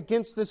might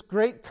against this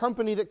great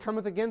company that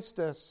cometh against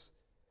us.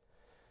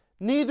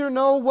 Neither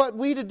know what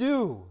we to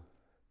do.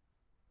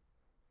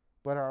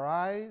 But our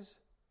eyes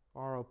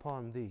are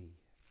upon thee.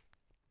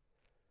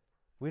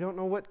 We don't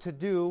know what to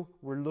do.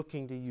 We're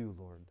looking to you,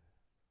 Lord.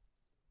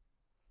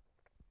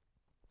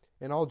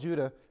 And all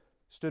Judah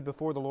stood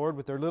before the Lord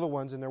with their little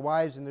ones and their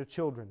wives and their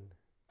children.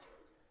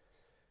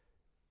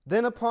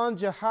 Then upon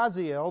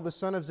Jahaziel, the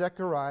son of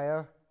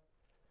Zechariah,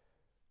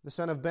 the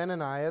son of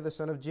Benaniah, the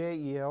son of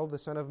Jeiel, the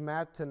son of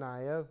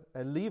Mattaniah,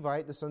 a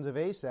Levite, the sons of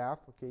Asaph,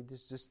 okay,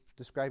 just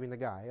describing the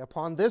guy.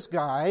 Upon this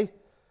guy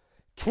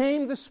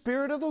came the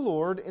Spirit of the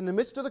Lord in the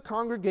midst of the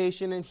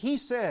congregation, and he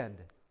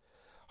said,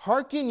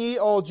 Hearken ye,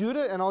 all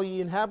Judah, and all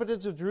ye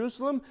inhabitants of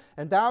Jerusalem,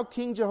 and thou,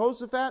 King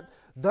Jehoshaphat,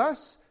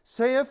 thus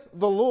saith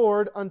the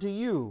Lord unto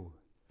you,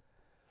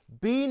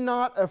 Be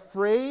not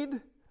afraid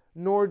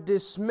nor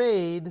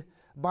dismayed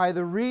by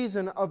the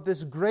reason of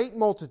this great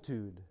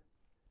multitude.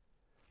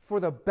 For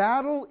the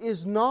battle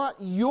is not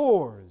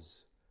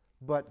yours,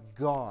 but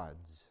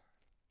God's.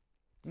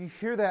 Do you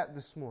hear that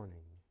this morning?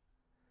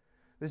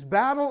 This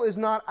battle is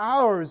not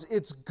ours,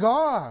 it's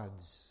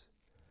God's.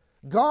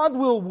 God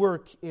will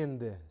work in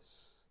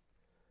this.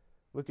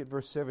 Look at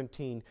verse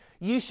 17.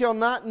 Ye shall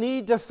not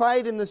need to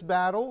fight in this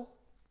battle.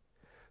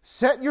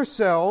 Set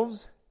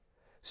yourselves,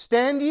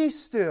 stand ye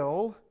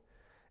still,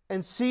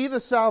 and see the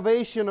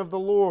salvation of the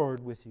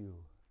Lord with you.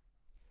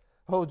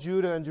 O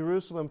Judah and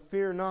Jerusalem,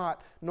 fear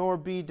not, nor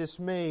be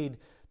dismayed.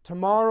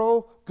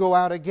 Tomorrow go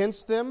out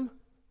against them,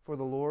 for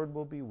the Lord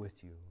will be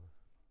with you.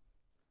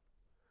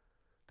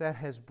 That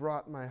has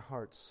brought my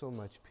heart so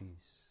much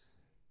peace.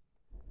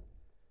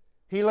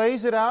 He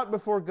lays it out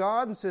before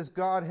God and says,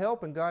 God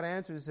help, and God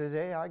answers and says,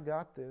 hey, I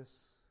got this.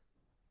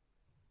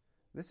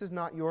 This is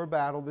not your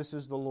battle, this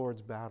is the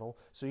Lord's battle.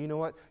 So you know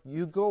what?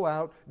 You go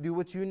out, do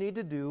what you need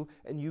to do,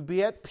 and you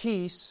be at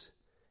peace,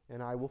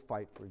 and I will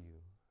fight for you.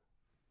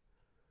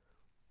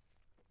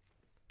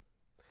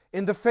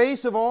 In the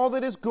face of all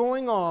that is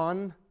going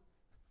on,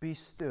 be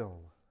still.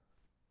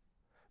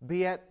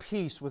 Be at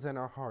peace within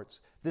our hearts.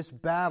 This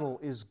battle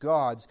is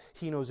God's.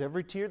 He knows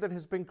every tear that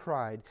has been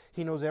cried.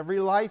 He knows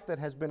every life that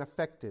has been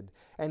affected.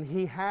 And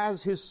He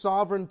has His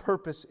sovereign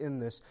purpose in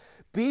this.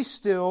 Be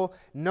still.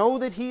 Know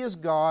that He is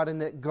God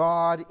and that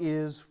God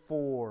is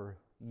for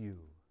you,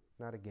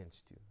 not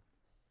against you.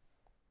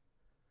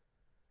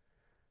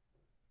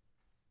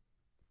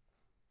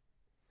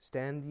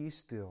 Stand ye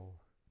still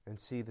and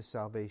see the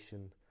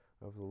salvation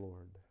of the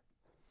Lord.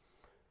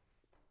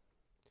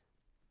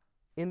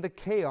 In the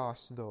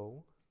chaos,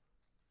 though,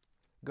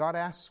 God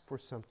asks for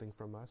something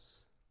from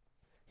us.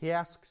 He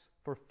asks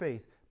for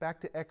faith. Back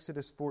to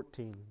Exodus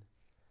 14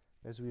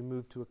 as we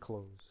move to a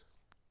close.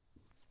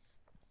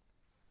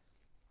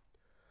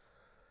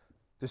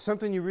 There's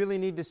something you really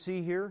need to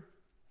see here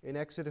in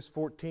Exodus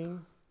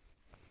 14.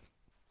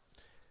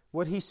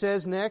 What he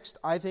says next,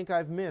 I think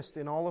I've missed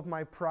in all of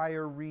my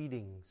prior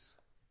readings.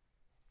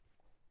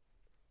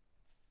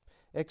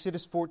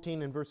 Exodus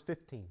 14 and verse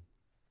 15.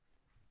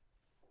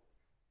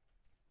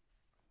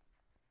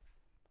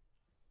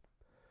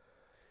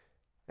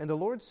 And the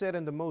Lord said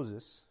unto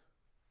Moses,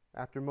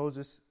 after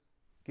Moses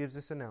gives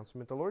this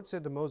announcement, the Lord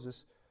said to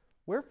Moses,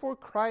 Wherefore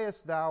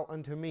criest thou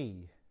unto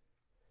me?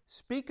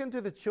 Speak unto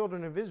the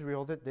children of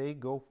Israel that they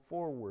go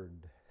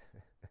forward.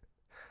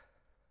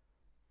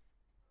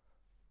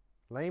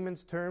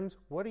 Layman's terms,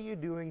 what are you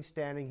doing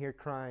standing here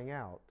crying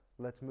out?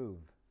 Let's move.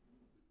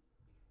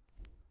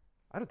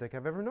 I don't think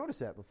I've ever noticed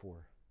that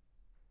before.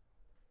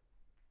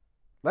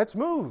 Let's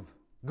move.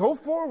 Go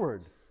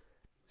forward.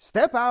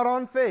 Step out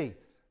on faith.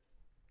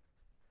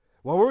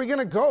 Well, where are we going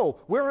to go?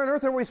 Where on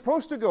earth are we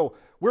supposed to go?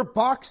 We're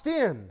boxed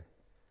in.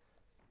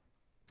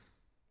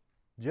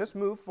 Just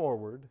move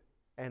forward,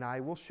 and I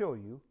will show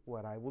you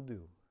what I will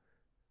do.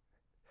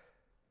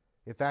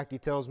 In fact, he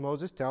tells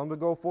Moses, tell him to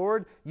go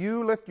forward.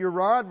 You lift your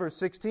rod, verse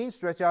 16,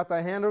 stretch out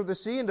thy hand over the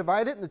sea and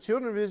divide it, and the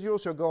children of Israel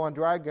shall go on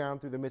dry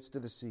ground through the midst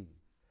of the sea.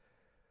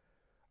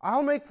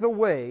 I'll make the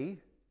way,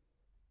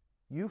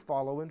 you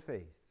follow in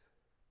faith.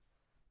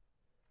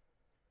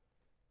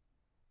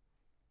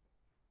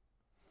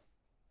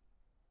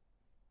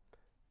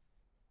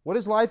 What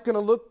is life going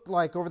to look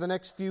like over the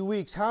next few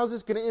weeks? How is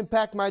this going to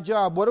impact my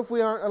job? What if we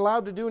aren't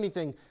allowed to do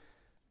anything?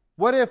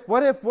 What if?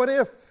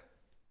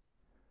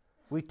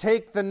 We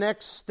take the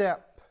next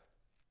step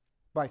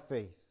by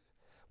faith.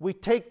 We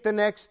take the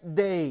next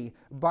day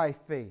by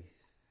faith.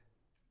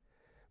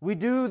 We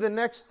do the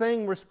next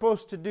thing we're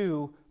supposed to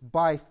do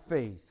by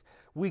faith.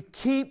 We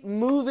keep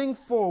moving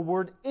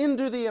forward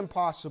into the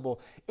impossible,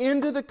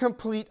 into the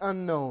complete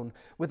unknown.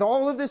 With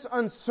all of this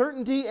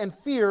uncertainty and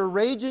fear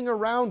raging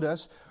around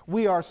us,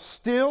 we are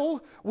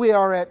still, we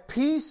are at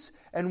peace,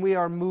 and we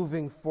are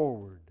moving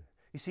forward.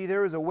 You see,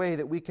 there is a way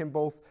that we can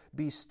both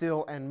be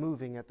still and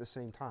moving at the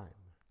same time.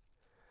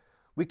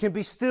 We can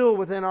be still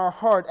within our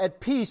heart, at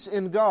peace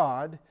in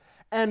God,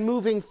 and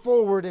moving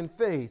forward in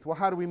faith. Well,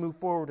 how do we move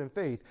forward in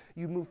faith?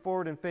 You move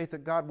forward in faith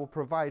that God will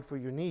provide for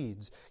your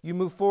needs. You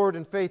move forward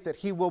in faith that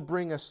He will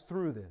bring us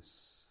through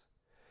this.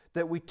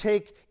 That we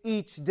take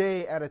each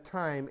day at a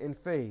time in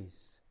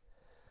faith.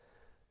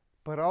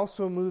 But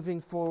also moving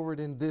forward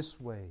in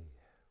this way.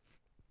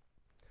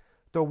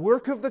 The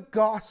work of the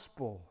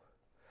gospel,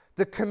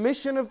 the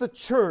commission of the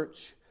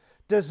church,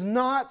 does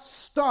not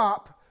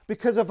stop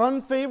because of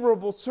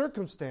unfavorable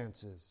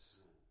circumstances.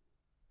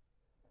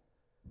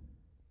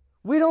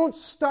 We don't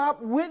stop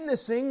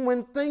witnessing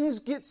when things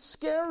get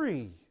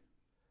scary.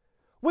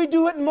 We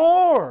do it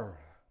more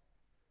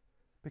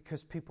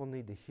because people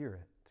need to hear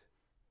it.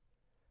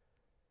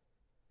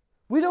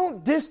 We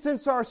don't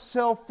distance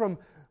ourselves from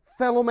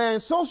fellow man.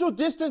 Social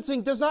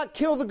distancing does not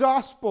kill the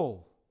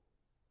gospel.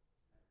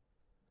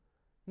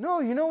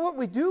 No, you know what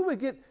we do? We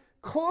get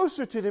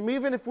closer to them,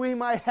 even if we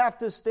might have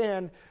to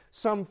stand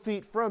some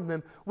feet from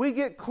them. We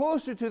get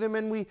closer to them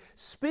and we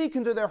speak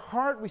into their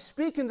heart, we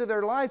speak into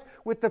their life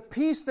with the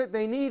peace that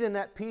they need, and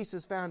that peace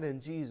is found in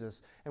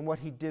Jesus and what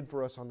He did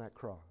for us on that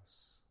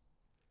cross.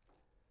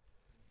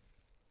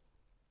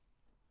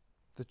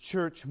 The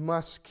church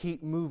must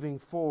keep moving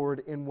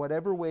forward in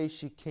whatever way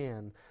she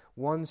can,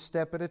 one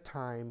step at a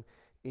time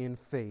in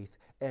faith.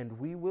 And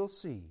we will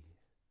see,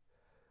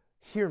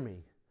 hear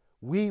me,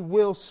 we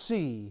will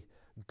see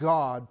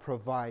God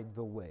provide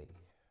the way.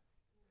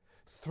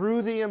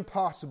 Through the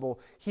impossible,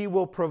 He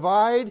will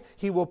provide,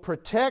 He will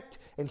protect,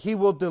 and He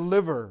will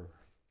deliver.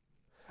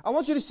 I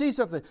want you to see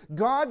something.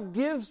 God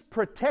gives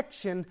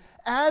protection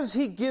as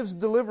He gives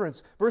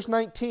deliverance. Verse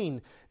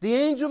 19, the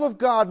angel of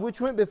God which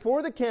went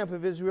before the camp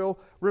of Israel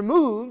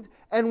removed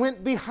and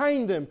went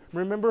behind them.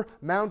 Remember,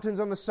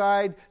 mountains on the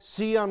side,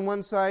 sea on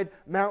one side,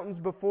 mountains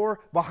before.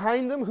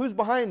 Behind them, who's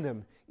behind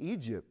them?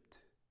 Egypt.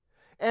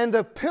 And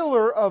a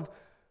pillar of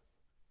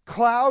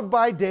cloud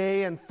by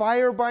day and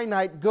fire by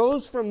night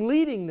goes from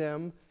leading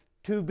them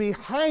to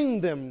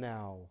behind them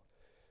now.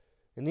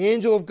 And the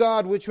angel of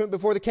God which went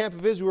before the camp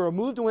of Israel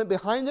moved and went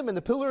behind them, and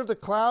the pillar of the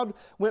cloud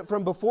went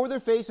from before their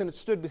face, and it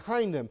stood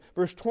behind them.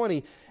 Verse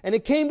 20, and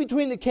it came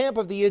between the camp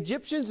of the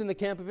Egyptians and the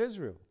camp of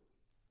Israel.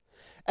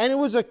 And it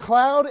was a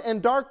cloud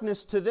and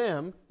darkness to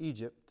them,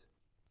 Egypt,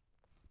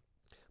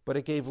 but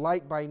it gave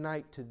light by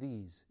night to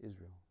these,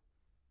 Israel,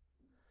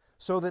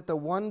 so that the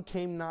one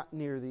came not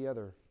near the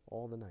other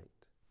all the night.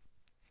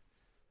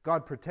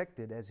 God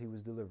protected as He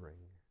was delivering.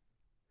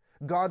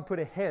 God put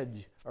a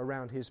hedge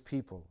around His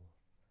people.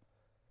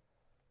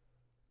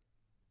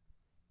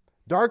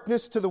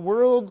 Darkness to the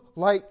world,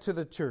 light to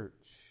the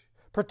church.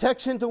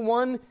 Protection to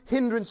one,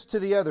 hindrance to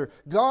the other.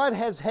 God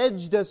has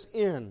hedged us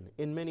in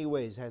many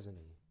ways, hasn't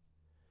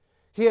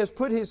He? He has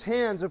put His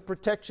hands of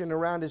protection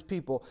around His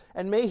people,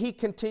 and may He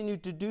continue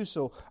to do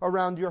so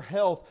around your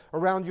health,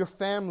 around your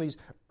families,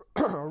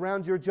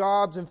 around your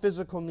jobs and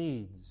physical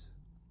needs.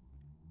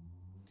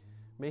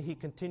 May He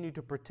continue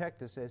to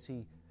protect us as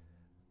He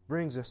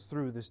brings us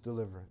through this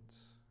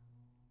deliverance.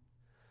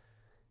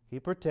 He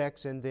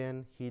protects and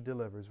then He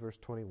delivers. Verse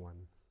 21.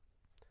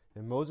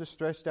 And Moses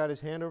stretched out his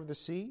hand over the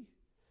sea,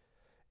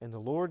 and the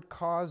Lord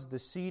caused the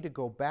sea to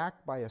go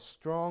back by a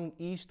strong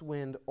east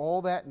wind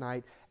all that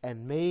night,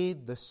 and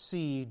made the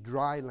sea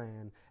dry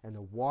land, and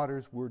the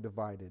waters were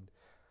divided.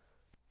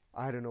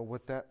 I don't know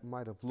what that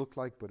might have looked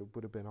like, but it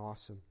would have been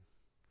awesome.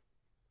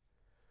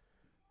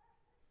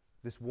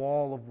 This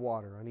wall of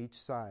water on each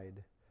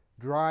side,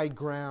 dry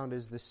ground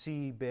as the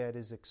seabed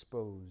is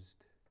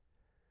exposed.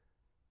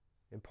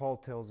 And Paul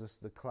tells us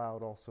the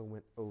cloud also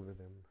went over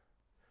them,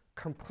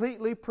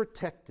 completely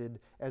protected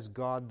as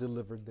God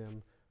delivered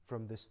them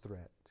from this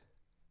threat.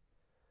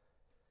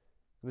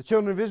 The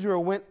children of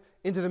Israel went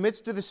into the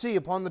midst of the sea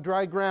upon the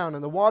dry ground,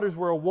 and the waters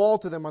were a wall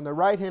to them on their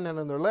right hand and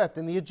on their left.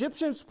 And the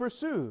Egyptians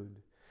pursued,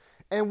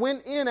 and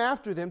went in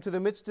after them to the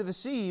midst of the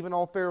sea, even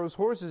all Pharaoh's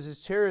horses, his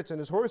chariots, and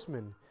his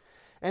horsemen.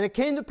 And it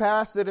came to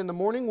pass that in the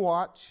morning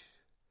watch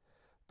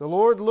the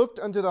Lord looked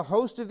unto the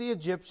host of the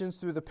Egyptians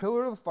through the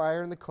pillar of the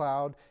fire and the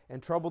cloud,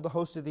 and troubled the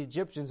host of the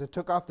Egyptians, and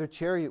took off their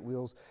chariot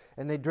wheels,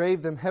 and they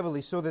drave them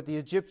heavily, so that the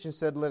Egyptians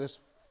said, Let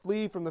us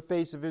flee from the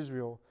face of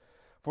Israel,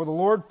 for the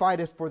Lord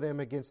fighteth for them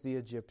against the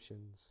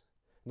Egyptians.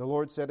 And the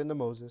Lord said unto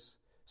Moses,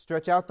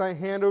 Stretch out thy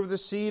hand over the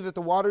sea, that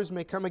the waters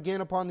may come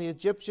again upon the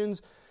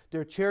Egyptians,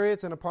 their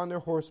chariots, and upon their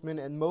horsemen.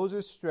 And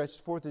Moses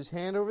stretched forth his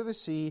hand over the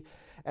sea,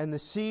 and the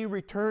sea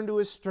returned to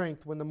his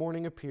strength when the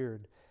morning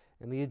appeared.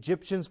 And the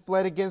Egyptians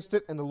fled against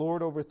it, and the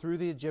Lord overthrew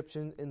the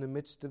Egyptians in the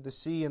midst of the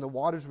sea. And the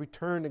waters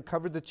returned and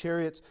covered the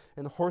chariots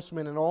and the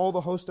horsemen and all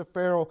the host of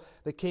Pharaoh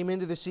that came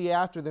into the sea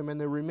after them.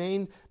 And there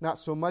remained not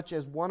so much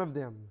as one of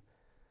them.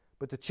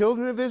 But the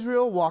children of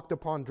Israel walked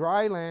upon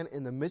dry land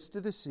in the midst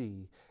of the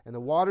sea, and the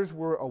waters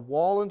were a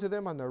wall unto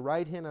them on their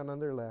right hand and on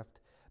their left.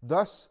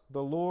 Thus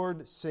the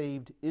Lord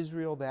saved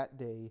Israel that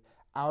day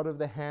out of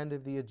the hand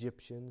of the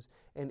Egyptians,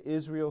 and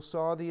Israel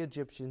saw the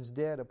Egyptians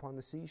dead upon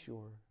the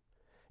seashore.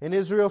 And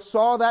Israel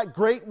saw that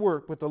great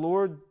work which the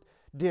Lord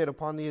did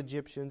upon the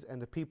Egyptians,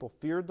 and the people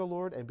feared the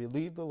Lord and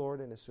believed the Lord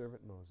and his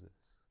servant Moses.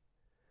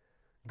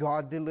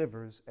 God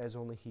delivers as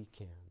only he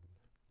can.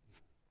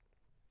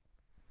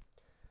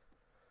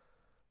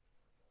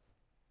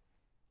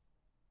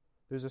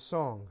 There's a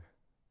song,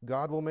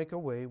 God will make a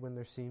way when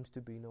there seems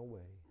to be no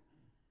way.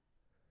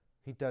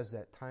 He does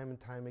that time and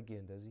time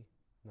again, does he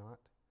not?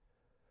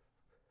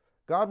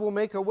 God will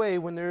make a way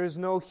when there is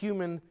no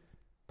human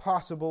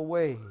possible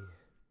way.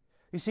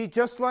 You see,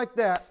 just like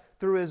that,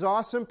 through his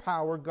awesome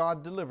power,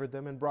 God delivered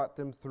them and brought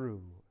them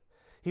through.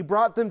 He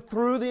brought them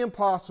through the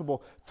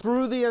impossible,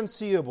 through the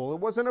unseeable.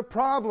 It wasn't a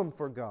problem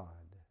for God.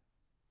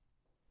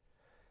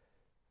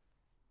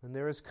 And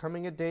there is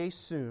coming a day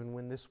soon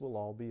when this will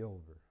all be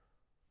over.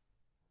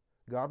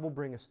 God will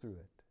bring us through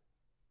it.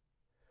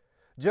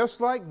 Just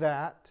like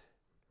that,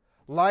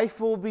 life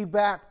will be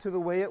back to the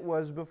way it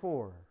was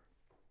before.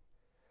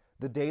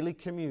 The daily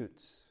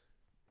commutes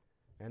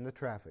and the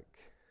traffic.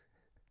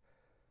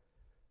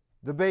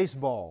 The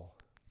baseball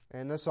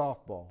and the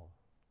softball.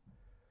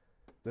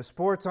 The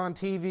sports on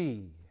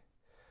TV.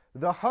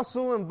 The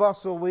hustle and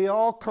bustle we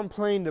all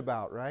complained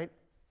about, right?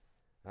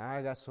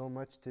 I got so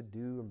much to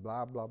do and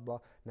blah, blah, blah.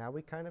 Now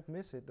we kind of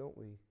miss it, don't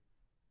we?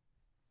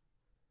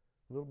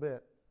 A little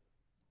bit.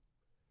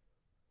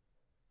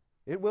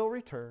 It will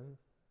return.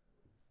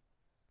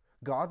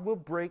 God will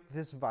break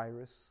this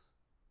virus.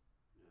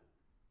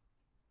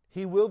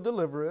 He will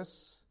deliver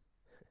us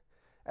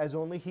as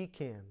only he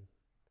can.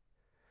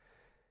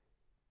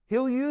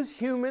 He'll use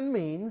human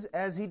means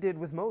as he did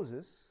with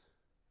Moses.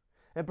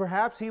 And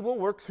perhaps he will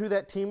work through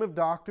that team of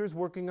doctors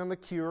working on the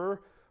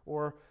cure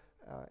or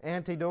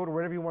antidote or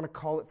whatever you want to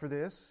call it for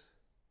this.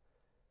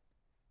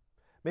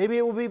 Maybe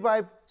it will be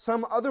by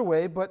some other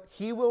way, but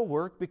he will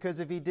work, because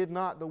if he did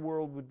not, the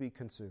world would be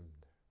consumed.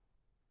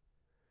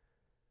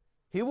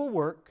 He will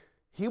work,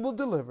 he will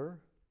deliver,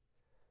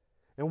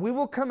 and we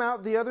will come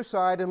out the other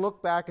side and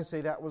look back and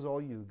say, that was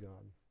all you, God.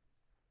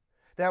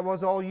 That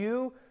was all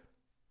you.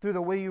 Through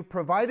the way you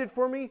provided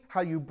for me, how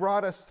you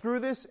brought us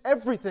through this,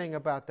 everything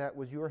about that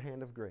was your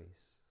hand of grace.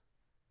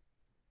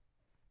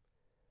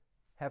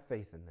 Have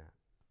faith in that.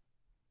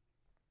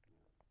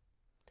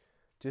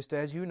 Just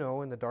as you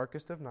know, in the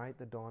darkest of night,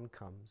 the dawn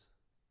comes.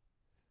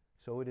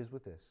 So it is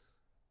with this.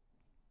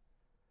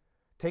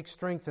 Take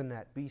strength in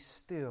that. Be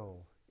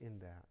still in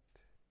that.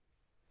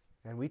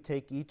 And we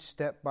take each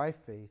step by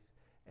faith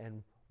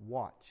and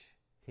watch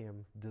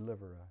him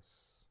deliver us.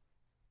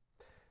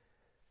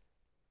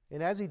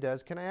 And as he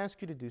does, can I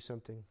ask you to do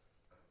something?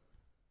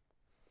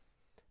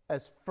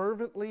 As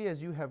fervently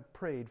as you have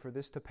prayed for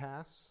this to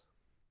pass,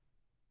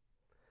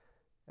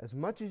 as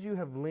much as you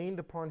have leaned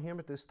upon him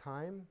at this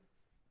time,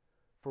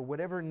 for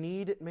whatever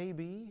need it may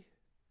be,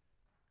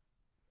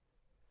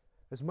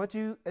 as much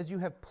as you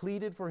have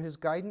pleaded for his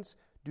guidance,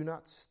 do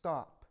not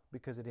stop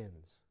because it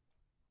ends.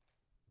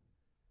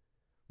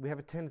 We have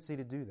a tendency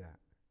to do that.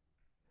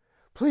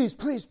 Please,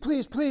 please,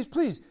 please, please,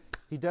 please.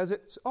 He does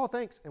it. Oh,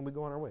 thanks. And we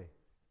go on our way.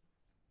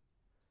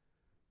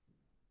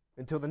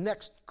 Until the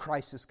next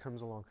crisis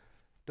comes along.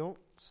 Don't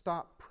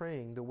stop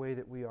praying the way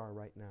that we are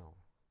right now.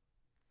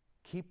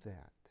 Keep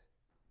that.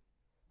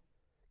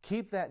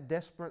 Keep that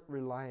desperate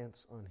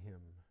reliance on him.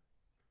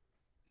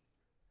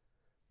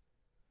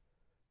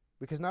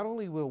 Because not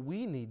only will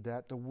we need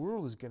that, the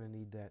world is going to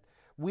need that.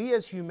 We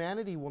as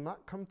humanity will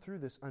not come through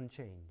this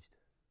unchanged.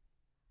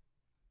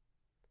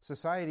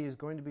 Society is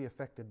going to be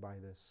affected by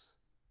this.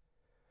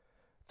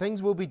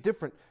 Things will be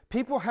different.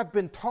 People have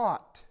been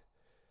taught.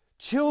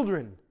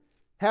 Children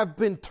have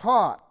been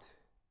taught.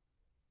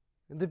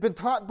 And they've been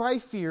taught by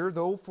fear,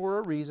 though for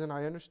a reason,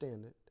 I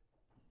understand it.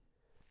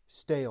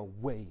 Stay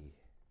away.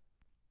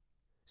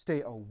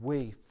 Stay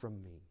away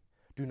from me.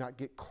 Do not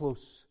get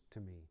close to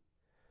me.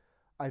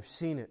 I've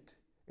seen it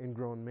in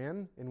grown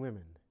men and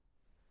women.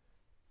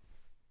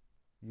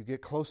 You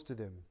get close to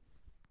them.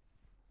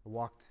 I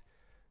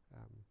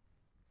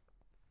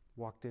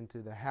walked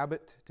into the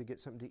Habit to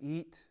get something to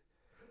eat,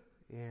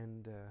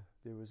 and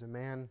there was a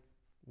man,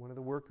 one of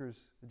the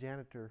workers, a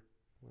janitor,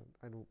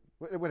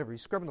 whatever,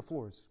 he's scrubbing the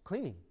floors,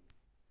 cleaning.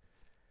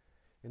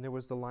 And there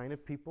was the line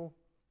of people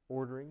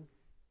ordering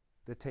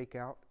the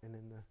takeout, and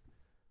then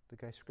the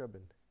guy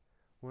scrubbing.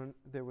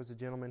 There was a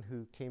gentleman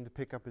who came to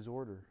pick up his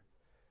order,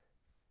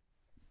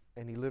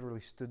 and he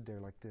literally stood there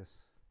like this.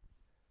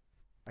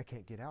 I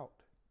can't get out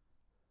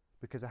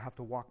because I have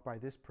to walk by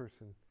this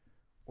person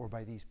or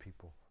by these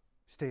people.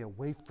 Stay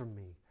away from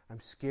me. I'm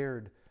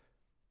scared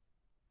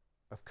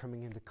of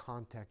coming into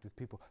contact with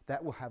people.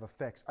 That will have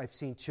effects. I've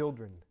seen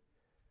children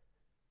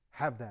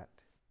have that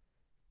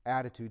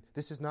attitude.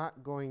 This is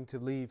not going to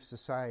leave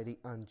society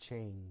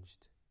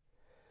unchanged.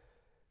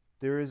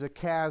 There is a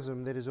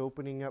chasm that is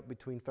opening up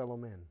between fellow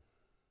men.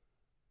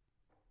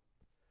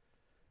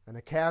 And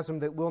a chasm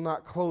that will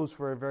not close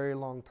for a very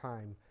long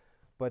time.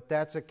 But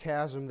that's a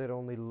chasm that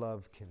only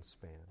love can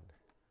span.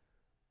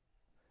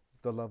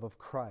 The love of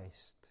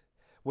Christ.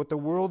 What the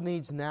world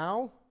needs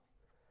now,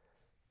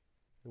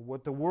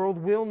 what the world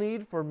will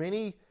need for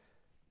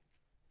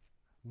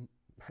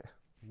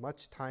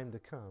much time to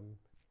come,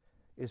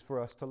 is for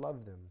us to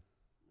love them.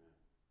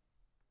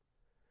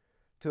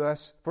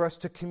 For us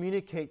to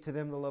communicate to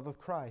them the love of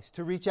Christ,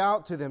 to reach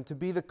out to them, to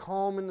be the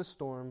calm in the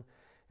storm,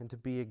 and to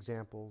be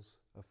examples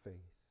of faith.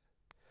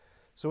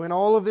 So in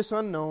all of this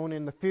unknown,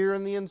 in the fear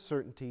and the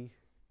uncertainty,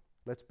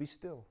 let's be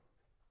still.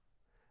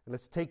 And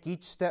let's take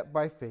each step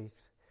by faith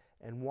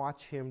and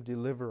watch Him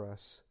deliver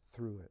us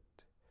through it.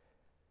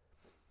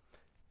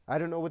 I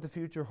don't know what the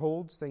future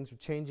holds. Things are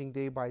changing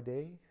day by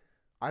day.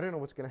 I don't know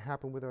what's going to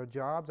happen with our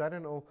jobs. I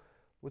don't know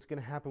what's going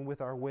to happen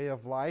with our way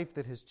of life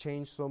that has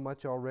changed so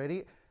much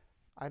already.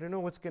 I don't know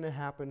what's going to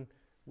happen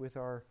with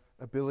our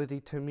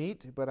ability to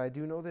meet, but I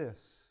do know this,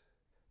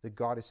 that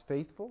God is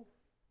faithful,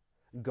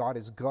 God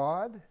is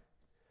God,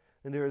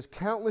 and there is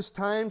countless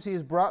times He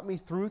has brought me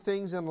through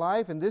things in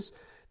life, and this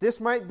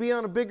might be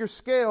on a bigger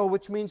scale,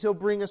 which means He'll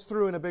bring us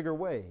through in a bigger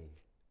way,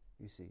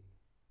 you see.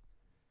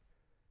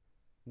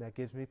 And that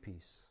gives me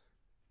peace.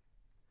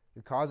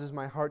 It causes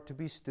my heart to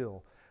be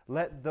still.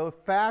 Let the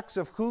facts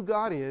of who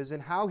God is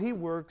and how He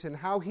works and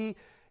how He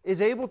is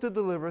able to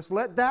deliver us,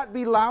 let that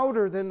be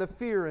louder than the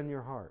fear in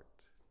your heart.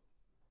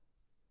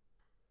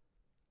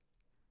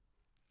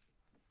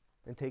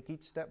 And take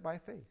each step by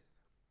faith.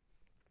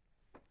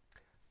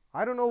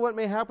 I don't know what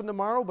may happen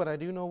tomorrow, but I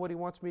do know what He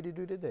wants me to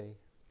do today.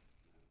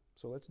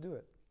 So let's do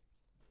it.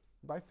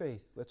 By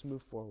faith, let's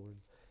move forward.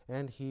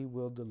 And He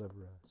will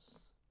deliver us.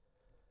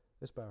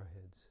 Let's bow our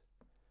heads.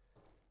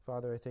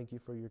 Father, I thank You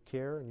for Your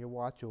care and Your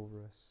watch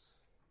over us.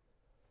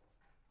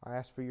 I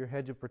ask for Your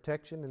hedge of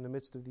protection in the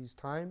midst of these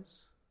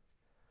times.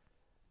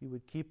 You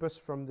would keep us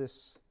from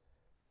this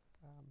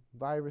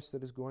virus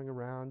that is going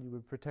around. You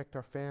would protect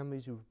our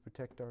families. You would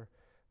protect our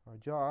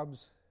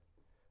jobs,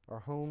 our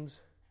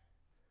homes.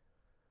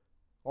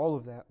 All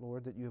of that,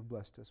 Lord, that You have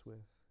blessed us with.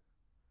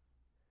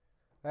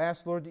 I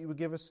ask, Lord, that You would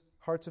give us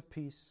hearts of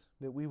peace,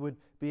 that we would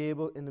be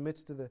able, in the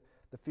midst of the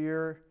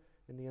fear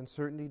and the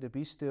uncertainty, to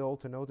be still,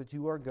 to know that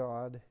You are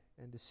God,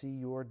 and to see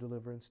Your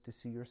deliverance, to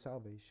see Your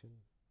salvation.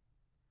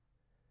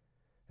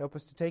 Help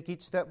us to take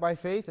each step by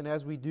faith, and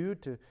as we do,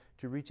 to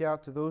reach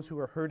out to those who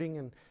are hurting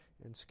and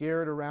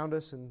scared around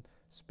us and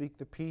speak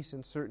the peace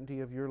and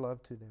certainty of Your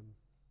love to them.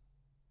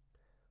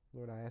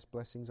 Lord, I ask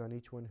blessings on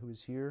each one who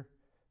is here.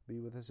 Be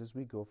with us as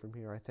we go from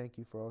here. I thank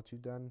You for all that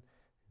You've done.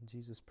 In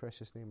Jesus'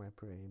 precious name I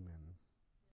pray, amen.